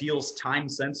 that feels time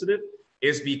sensitive,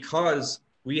 is because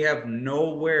we have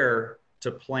nowhere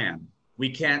to plan. We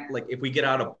can't, like, if we get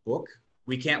out a book,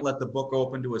 we can't let the book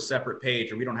open to a separate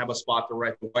page, or we don't have a spot to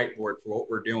write the whiteboard for what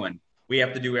we're doing. We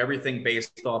have to do everything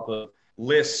based off of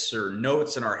lists or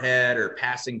notes in our head or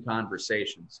passing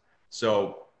conversations.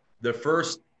 So the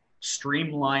first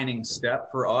streamlining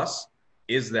step for us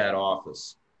is that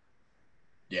office.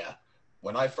 Yeah.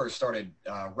 When I first started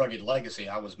Rugged Legacy,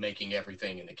 I was making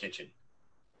everything in the kitchen,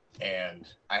 and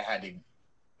I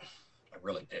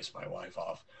really pissed my wife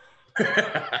off.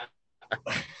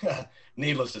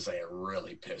 Needless to say, it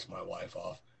really pissed my wife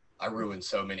off. I ruined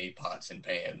so many pots and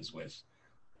pans with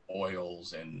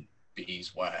oils and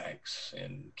beeswax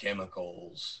and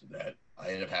chemicals that I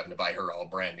ended up having to buy her all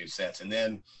brand new sets, and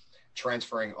then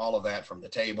transferring all of that from the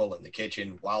table in the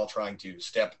kitchen while trying to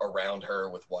step around her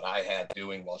with what I had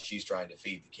doing while she's trying to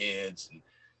feed the kids. And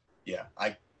yeah,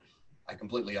 I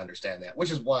completely understand that,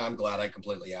 which is why I'm glad I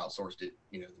completely outsourced it,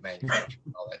 the manufacturing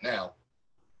and all that. Now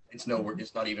it's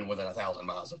not even within 1,000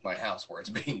 miles of my house where it's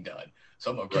being done.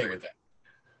 So I'm okay with that.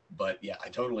 But yeah, I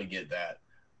totally get that.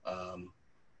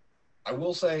 I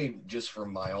will say, just for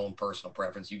my own personal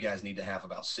preference, you guys need to have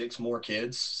about 6 more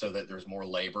kids so that there's more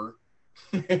labor.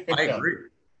 I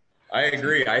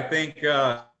agree. I think, there's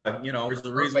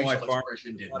a reason why farmers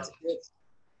did lots not. of kids.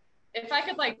 If I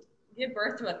could give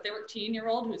birth to a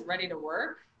 13-year-old who's ready to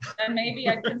work, then maybe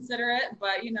I'd consider it.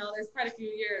 But there's quite a few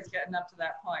years getting up to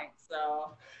that point.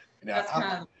 So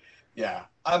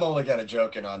I'm only kind of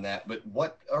joking on that. But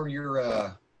what are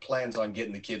your plans on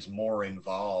getting the kids more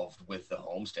involved with the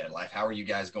homestead life? How are you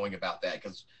guys going about that?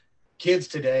 Because kids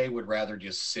today would rather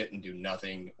just sit and do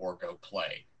nothing or go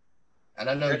play. And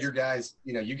I know you guys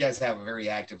have a very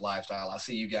active lifestyle. I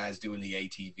see you guys doing the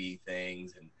ATV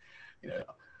things and,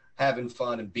 having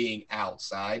fun and being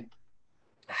outside.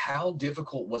 How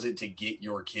difficult was it to get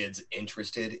your kids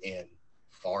interested in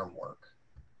farm work?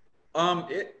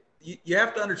 You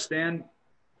have to understand,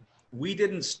 we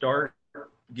didn't start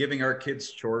giving our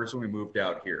kids chores when we moved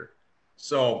out here.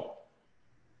 So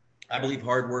I believe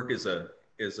hard work is a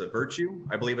virtue.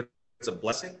 I believe it's a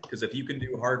blessing, because if you can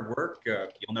do hard work,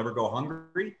 you'll never go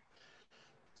hungry.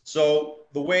 So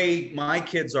the way my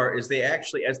kids are is they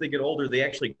actually, as they get older, they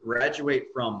actually graduate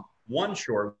from one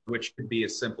chore, which could be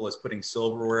as simple as putting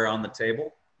silverware on the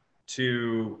table,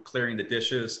 to clearing the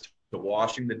dishes, to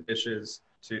washing the dishes,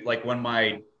 to, like, when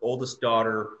my oldest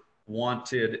daughter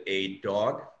wanted a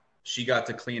dog, she got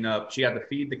to clean up, she had to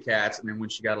feed the cats. And then when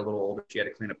she got a little older, she had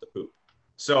to clean up the poop.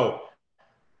 So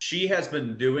she has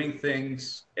been doing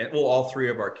things, and well, all three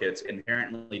of our kids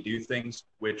inherently do things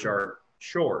which are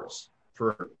chores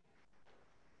for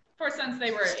since they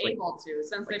were like, able to,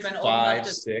 since they've been old five, enough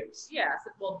to 6. yeah,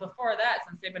 well before that,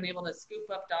 since they've been able to scoop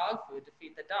up dog food to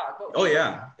feed the dog. Oh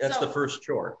yeah, that's the first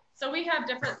chore. So we have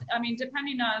different, I mean,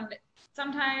 depending on,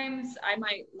 sometimes I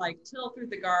might like till through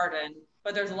the garden,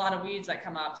 but there's a lot of weeds that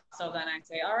come up. So then I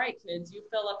say, all right, kids, you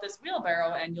fill up this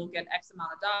wheelbarrow and you'll get X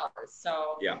amount of dollars.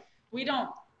 So yeah, we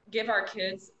don't give our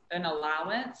kids an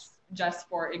allowance just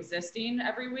for existing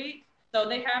every week. So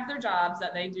they have their jobs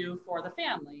that they do for the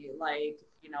family, like,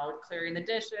 you know, clearing the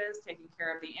dishes, taking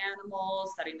care of the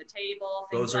animals, setting the table,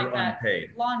 things those are like that.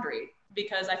 unpaid. Laundry,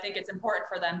 because I think it's important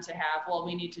for them to have, well,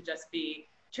 we need to just be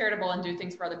charitable and do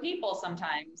things for other people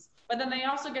sometimes. But then they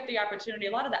also get the opportunity,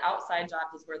 a lot of the outside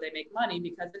jobs is where they make money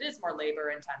because it is more labor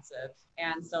intensive.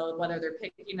 And so whether they're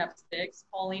picking up sticks,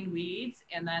 pulling weeds,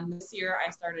 and then this year I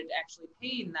started actually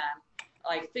paying them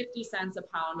like 50 cents a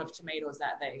pound of tomatoes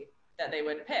that they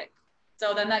would pick.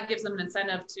 So then that gives them an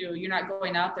incentive to, you're not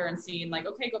going out there and seeing like,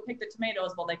 okay, go pick the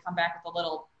tomatoes. Well, they come back with a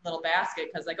little basket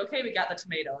because like, okay, we got the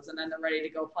tomatoes, and then they're ready to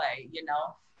go play, you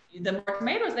know. The more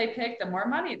tomatoes they pick, the more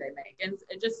money they make. And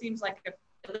it just seems like, at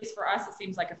least for us, it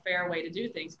seems like a fair way to do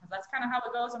things because that's kind of how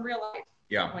it goes in real life.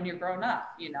 Yeah. When you're grown up,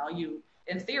 you know, you,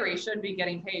 in theory, should be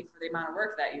getting paid for the amount of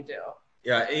work that you do.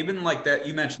 Yeah, even like that,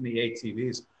 you mentioned the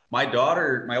ATVs. My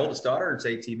daughter, my oldest daughter's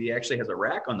ATV actually has a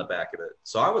rack on the back of it.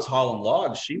 So I was hauling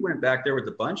logs. She went back there with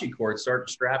the bungee cord, started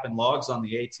strapping logs on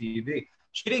the ATV.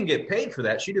 She didn't get paid for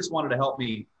that. She just wanted to help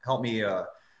me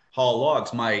haul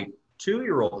logs. My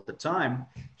 2-year-old at the time,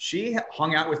 she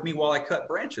hung out with me while I cut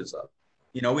branches up.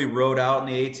 You know, we rode out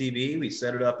in the ATV, we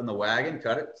set it up in the wagon,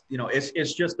 cut it. You know,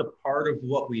 it's just a part of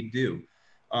what we do.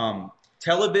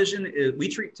 Television is, we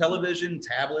treat television,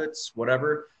 tablets,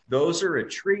 whatever. Those are a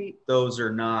treat. Those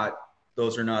are not a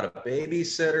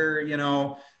babysitter, you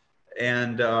know.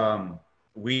 And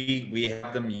we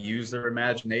have them use their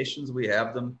imaginations. We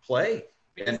have them play.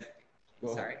 And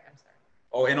I'm sorry.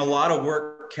 Oh, and a lot of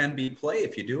work can be play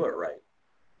if you do it right.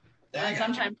 And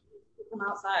sometimes you come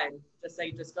outside,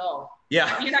 just go.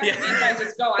 Yeah. You're not going to inside,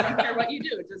 just go. I don't care what you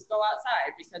do, just go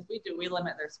outside because we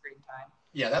limit their screen time.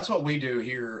 Yeah, that's what we do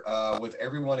here with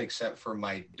everyone except for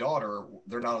my daughter.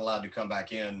 They're not allowed to come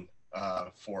back in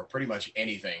for pretty much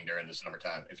anything during the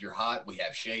summertime. If you're hot, we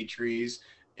have shade trees.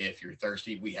 If you're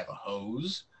thirsty, we have a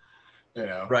hose. You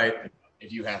know, right.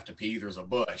 If you have to pee, there's a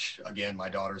bush. Again, my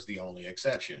daughter's the only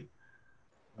exception.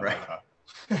 Right.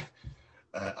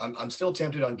 I'm still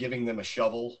tempted on giving them a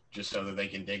shovel just so that they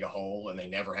can dig a hole and they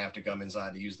never have to come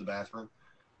inside to use the bathroom.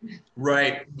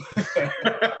 Right.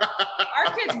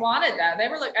 Our kids wanted that. They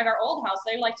were like at our old house,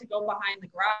 they like to go behind the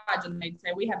garage and they'd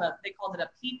say they called it a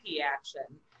pee-pee action.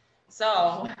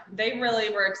 So they really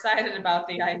were excited about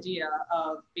the idea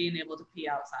of being able to pee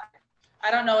outside. I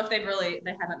don't know if they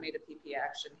haven't made a pee-pee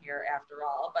action here after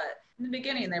all, but in the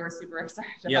beginning they were super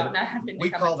excited about not having to we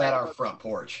come call that our over. front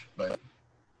porch, but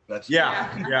that's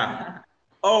yeah.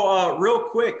 Oh, real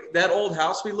quick, that old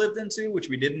house we lived into, which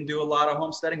we didn't do a lot of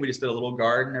homesteading, we just did a little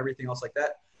garden, everything else like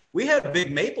that. We had a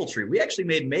big maple tree. We actually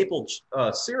made maple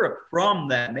syrup from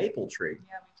that maple tree.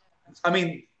 Yeah, we did. I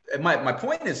mean, my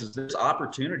point is there's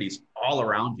opportunities all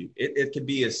around you. It could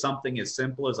be something as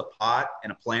simple as a pot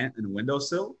and a plant and a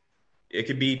windowsill. It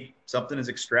could be something as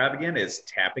extravagant as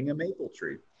tapping a maple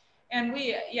tree. And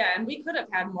we could have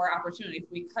had more opportunity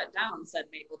if we cut down said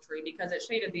maple tree because it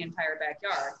shaded the entire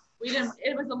backyard.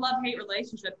 It was a love-hate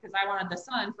relationship because I wanted the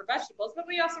sun for vegetables, but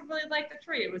we also really liked the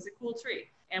tree. It was a cool tree.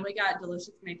 And we got delicious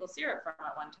maple syrup from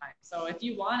it one time. So if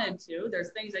you wanted to,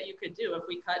 there's things that you could do. If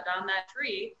we cut down that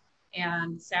tree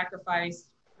and sacrificed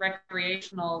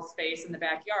recreational space in the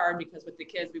backyard, because with the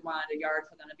kids, we wanted a yard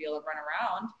for them to be able to run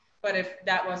around. But if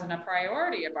that wasn't a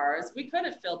priority of ours, we could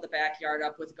have filled the backyard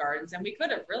up with gardens and we could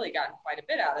have really gotten quite a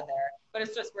bit out of there. But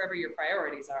it's just wherever your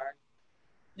priorities are.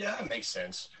 Yeah, that makes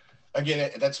sense.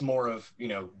 Again, that's more of,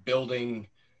 building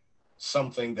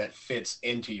something that fits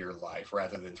into your life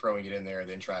rather than throwing it in there and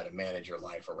then try to manage your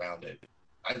life around it.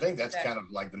 I think that's kind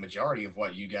of like the majority of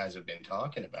what you guys have been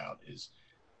talking about is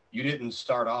you didn't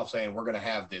start off saying we're going to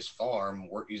have this farm.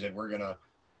 You said we're going to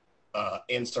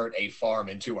insert a farm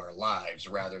into our lives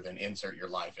rather than insert your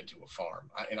life into a farm.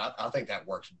 I think that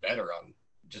works better on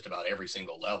just about every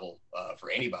single level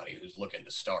for anybody who's looking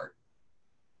to start.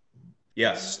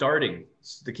 Yeah, starting.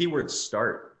 The key word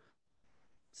start.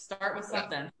 Start with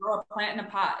something. Throw a plant in a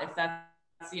pot if that's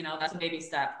that's a baby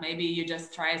step. Maybe you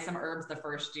just try some herbs the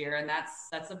first year, and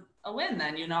that's a win.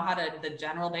 Then you know how to the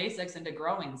general basics into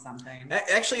growing something.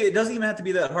 Actually, it doesn't even have to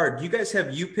be that hard. Do you guys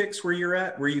have U-Picks where you're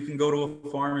at, where you can go to a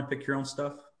farm and pick your own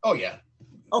stuff? Oh yeah.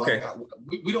 Okay.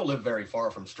 We don't live very far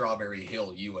from Strawberry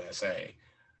Hill, USA,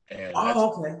 and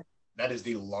okay. That is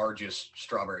the largest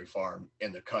strawberry farm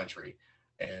in the country.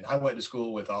 And I went to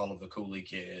school with all of the Cooley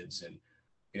kids, and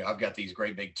I've got these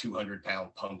great big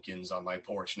 200-pound pumpkins on my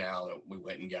porch now that we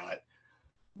went and got.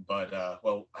 But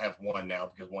well, I have one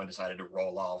now because one decided to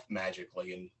roll off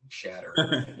magically and shatter.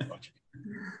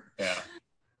 Yeah,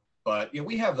 but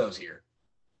we have those here.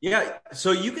 Yeah,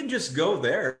 so you can just go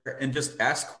there and just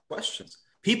ask questions.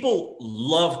 People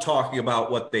love talking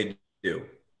about what they do.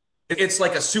 It's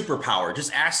like a superpower.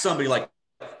 Just ask somebody like,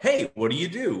 hey, what do you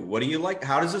do? What do you like?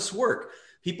 How does this work?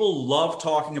 People love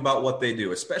talking about what they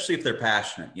do, especially if they're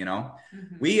passionate,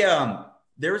 Mm-hmm. We,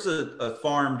 there's a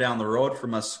farm down the road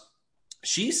from us.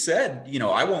 She said,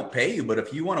 I won't pay you, but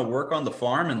if you want to work on the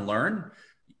farm and learn,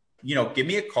 give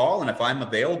me a call. And if I'm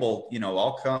available,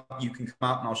 I'll come, you can come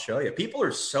out and I'll show you. People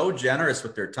are so generous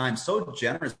with their time, so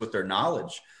generous with their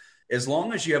knowledge. As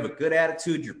long as you have a good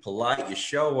attitude, you're polite, you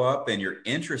show up and you're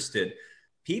interested,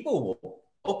 people will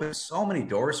open so many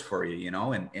doors for you,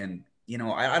 and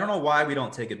I don't know why we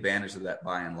don't take advantage of that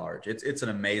by and large. It's an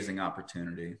amazing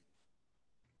opportunity.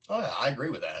 Oh, yeah, I agree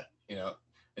with that.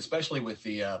 Especially with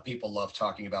the people love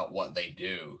talking about what they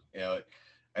do.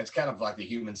 It's kind of like the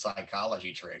human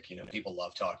psychology trick. People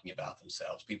love talking about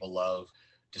themselves. People love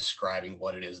describing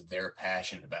what it is they're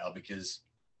passionate about because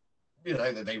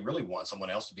they really want someone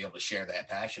else to be able to share that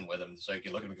passion with them. So you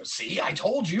can look at them and go, see, I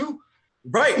told you.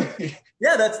 Right.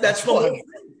 Yeah, that's the whole thing.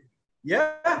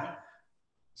 Yeah.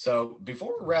 So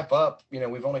before we wrap up,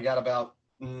 we've only got about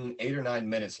 8 or 9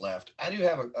 minutes left. I do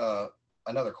have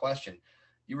another question.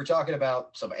 You were talking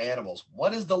about some animals.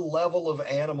 What is the level of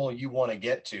animal you want to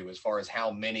get to as far as how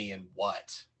many and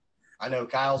what? I know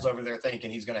Kyle's over there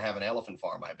thinking he's going to have an elephant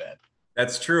farm, I bet.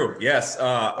 That's true. Yes.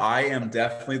 I am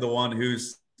definitely the one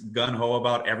who's gung-ho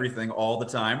about everything all the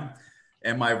time.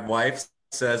 And my wife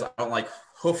says I don't like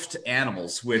hoofed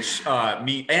animals, which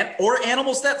or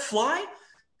animals that fly.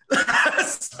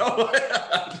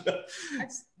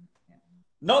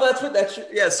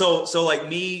 Yeah. So like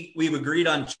me, we've agreed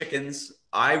on chickens.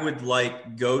 I would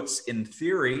like goats in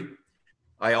theory.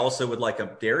 I also would like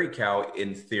a dairy cow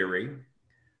in theory.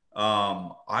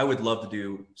 I would love to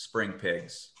do spring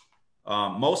pigs.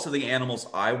 Most of the animals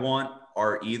I want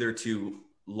are either to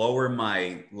lower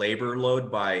my labor load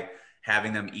by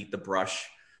having them eat the brush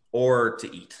or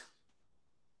to eat.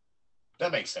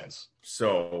 That makes sense.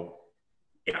 So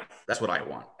yeah, that's what I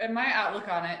want. And my outlook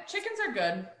on it, chickens are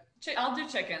good. I'll do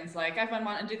chickens. Like I've been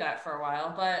wanting to do that for a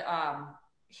while, but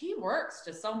he works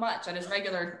just so much at his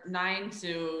regular 9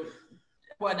 to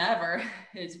whatever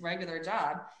his regular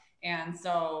job. And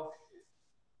so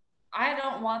I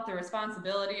don't want the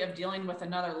responsibility of dealing with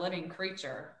another living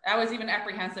creature. I was even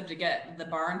apprehensive to get the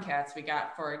barn cats we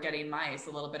got for getting mice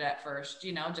a little bit at first,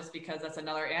 just because that's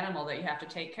another animal that you have to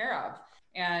take care of.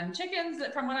 And chickens,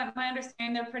 from what my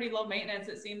understanding, they're pretty low maintenance,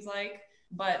 it seems like.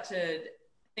 But to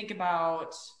think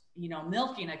about,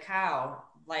 milking a cow,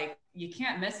 like you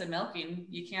can't miss a milking.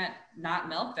 You can't not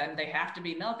milk them. They have to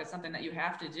be milked. It's something that you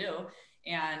have to do.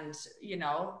 And,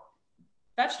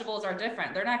 vegetables are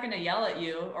different. They're not going to yell at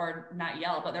you, or not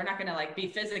yell, but they're not going to be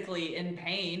physically in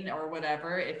pain or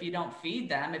whatever if you don't feed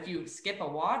them, if you skip a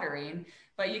watering,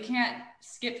 but you can't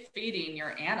skip feeding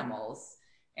your animals.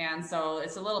 And so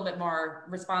it's a little bit more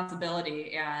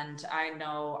responsibility, and I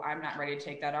know I'm not ready to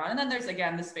take that on. And then there's,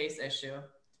 again, the space issue.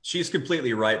 She's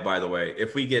completely right, by the way.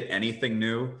 If we get anything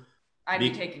new, I'd be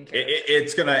taking care of it.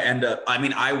 It's going to end up,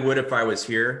 I would if I was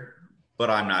here, but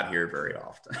I'm not here very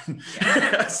often.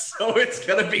 Yeah. So it's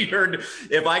going to be her.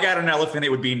 If I got an elephant, it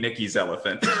would be Nikki's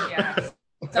elephant. Yeah.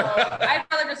 So I'd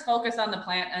rather just focus on the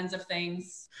plant ends of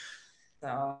things.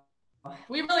 So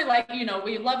we really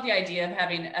we love the idea of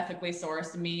having ethically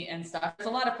sourced meat and stuff. There's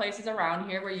a lot of places around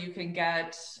here where you can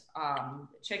get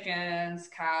chickens,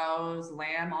 cows,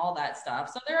 lamb, all that stuff.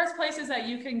 So there's places that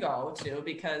you can go to,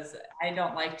 because I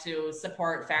don't like to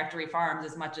support factory farms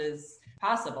as much as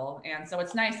possible. And so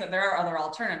it's nice that there are other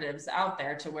alternatives out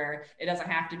there to where it doesn't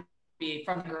have to be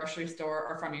from the grocery store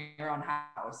or from your own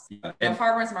house. And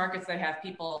farmers markets, they have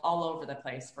people all over the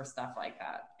place for stuff like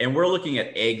that. And we're looking at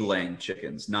egg-laying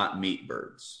chickens, not meat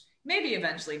birds. Maybe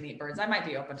eventually meat birds. I might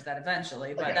be open to that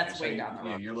eventually, but that's way down the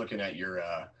road. You're looking at your,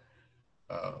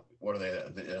 what are they?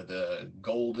 The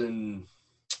golden,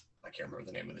 I can't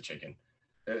remember the name of the chicken.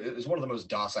 It's one of the most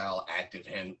docile, active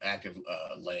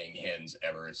laying hens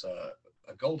ever. It's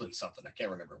a golden something. I can't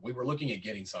remember. We were looking at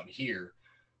getting some here,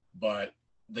 but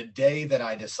the day that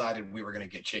I decided we were going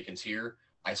to get chickens here,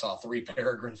 I saw 3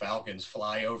 peregrine falcons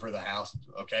fly over the house.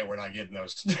 Okay, we're not getting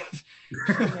those.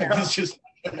 It's just,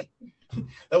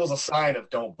 that was a sign of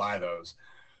don't buy those.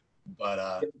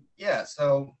 But yeah,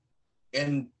 so,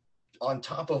 and on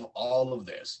top of all of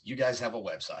this, you guys have a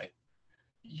website.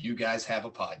 You guys have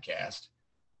a podcast.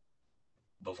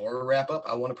 Before we wrap up,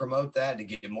 I want to promote that to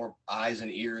get more eyes and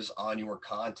ears on your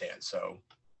content. So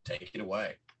take it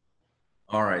away.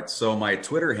 All right. So my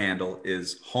Twitter handle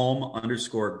is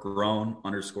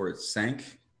home_grown_sank.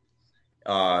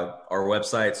 Our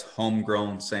website's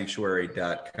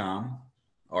homegrownsanctuary.com.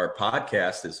 Our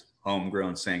podcast is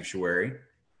Homegrown Sanctuary.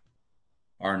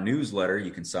 Our newsletter,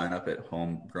 you can sign up at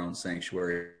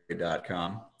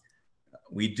homegrownsanctuary.com.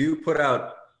 We do put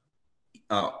out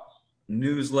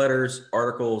newsletters,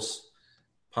 articles,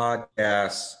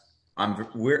 podcasts. I'm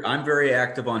very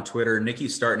active on Twitter.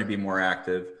 Nikki's starting to be more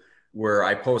active, where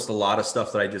I post a lot of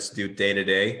stuff that I just do day to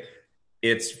day.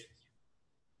 It's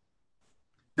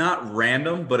not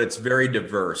random, but it's very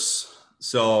diverse.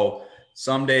 So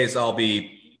some days I'll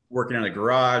be working in a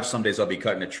garage. Some days I'll be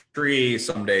cutting a tree.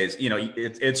 Some days,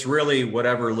 it's really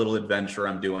whatever little adventure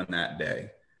I'm doing that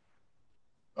day.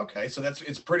 Okay, so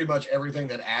it's pretty much everything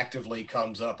that actively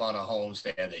comes up on a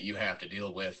homestead that you have to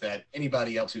deal with, that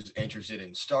anybody else who's interested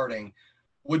in starting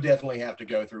would definitely have to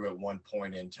go through at one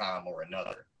point in time or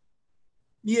another.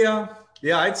 Yeah,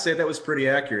 I'd say that was pretty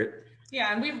accurate.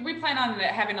 Yeah, and we plan on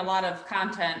having a lot of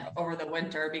content over the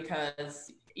winter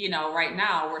because, right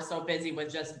now we're so busy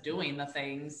with just doing the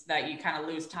things that you kind of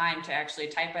lose time to actually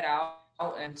type it out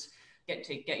and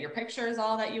get your pictures,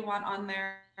 all that you want on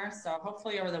there. So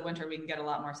hopefully over the winter we can get a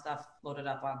lot more stuff loaded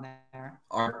up on there.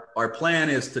 Our plan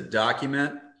is to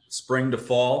document spring to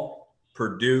fall,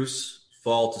 produce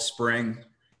fall to spring,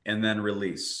 and then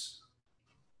release.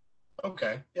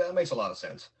 Okay. Yeah, that makes a lot of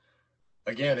sense.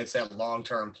 Again, it's that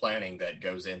long-term planning that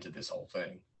goes into this whole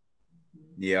thing.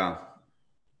 Yeah.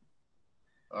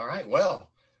 All right. Well,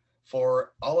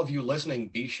 for all of you listening,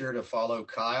 be sure to follow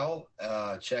Kyle.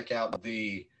 Check out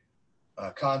the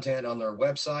content on their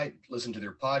website. Listen to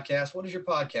their podcast. What is your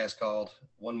podcast called?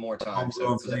 One more time.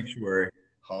 Homegrown Sanctuary.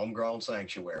 Homegrown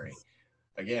Sanctuary.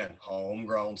 Again,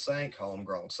 Homegrown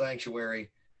Sanctuary.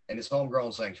 And it's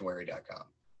homegrownsanctuary.com.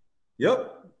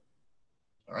 Yep.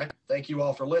 All right. Thank you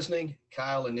all for listening.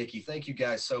 Kyle and Nikki, thank you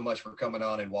guys so much for coming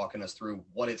on and walking us through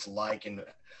what it's like and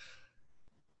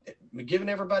giving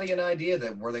everybody an idea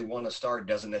that where they want to start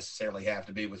doesn't necessarily have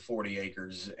to be with 40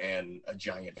 acres and a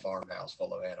giant farmhouse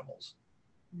full of animals.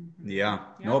 Yeah,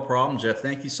 no problem, Jeff.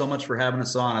 Thank you so much for having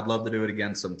us on. I'd love to do it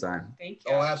again sometime. Thank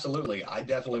you. Oh, absolutely. I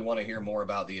definitely want to hear more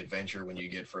about the adventure when you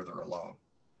get further along.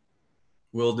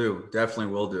 Will do.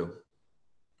 Definitely will do.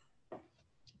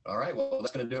 All right. Well,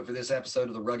 that's going to do it for this episode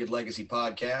of the Rugged Legacy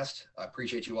Podcast. I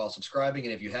appreciate you all subscribing.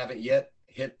 And if you haven't yet,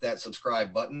 hit that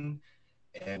subscribe button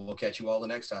and we'll catch you all the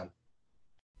next time.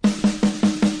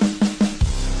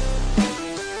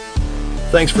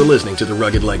 Thanks for listening to the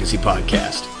Rugged Legacy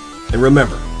Podcast. And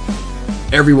remember,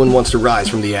 everyone wants to rise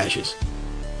from the ashes,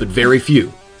 but very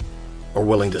few are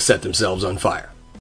willing to set themselves on fire.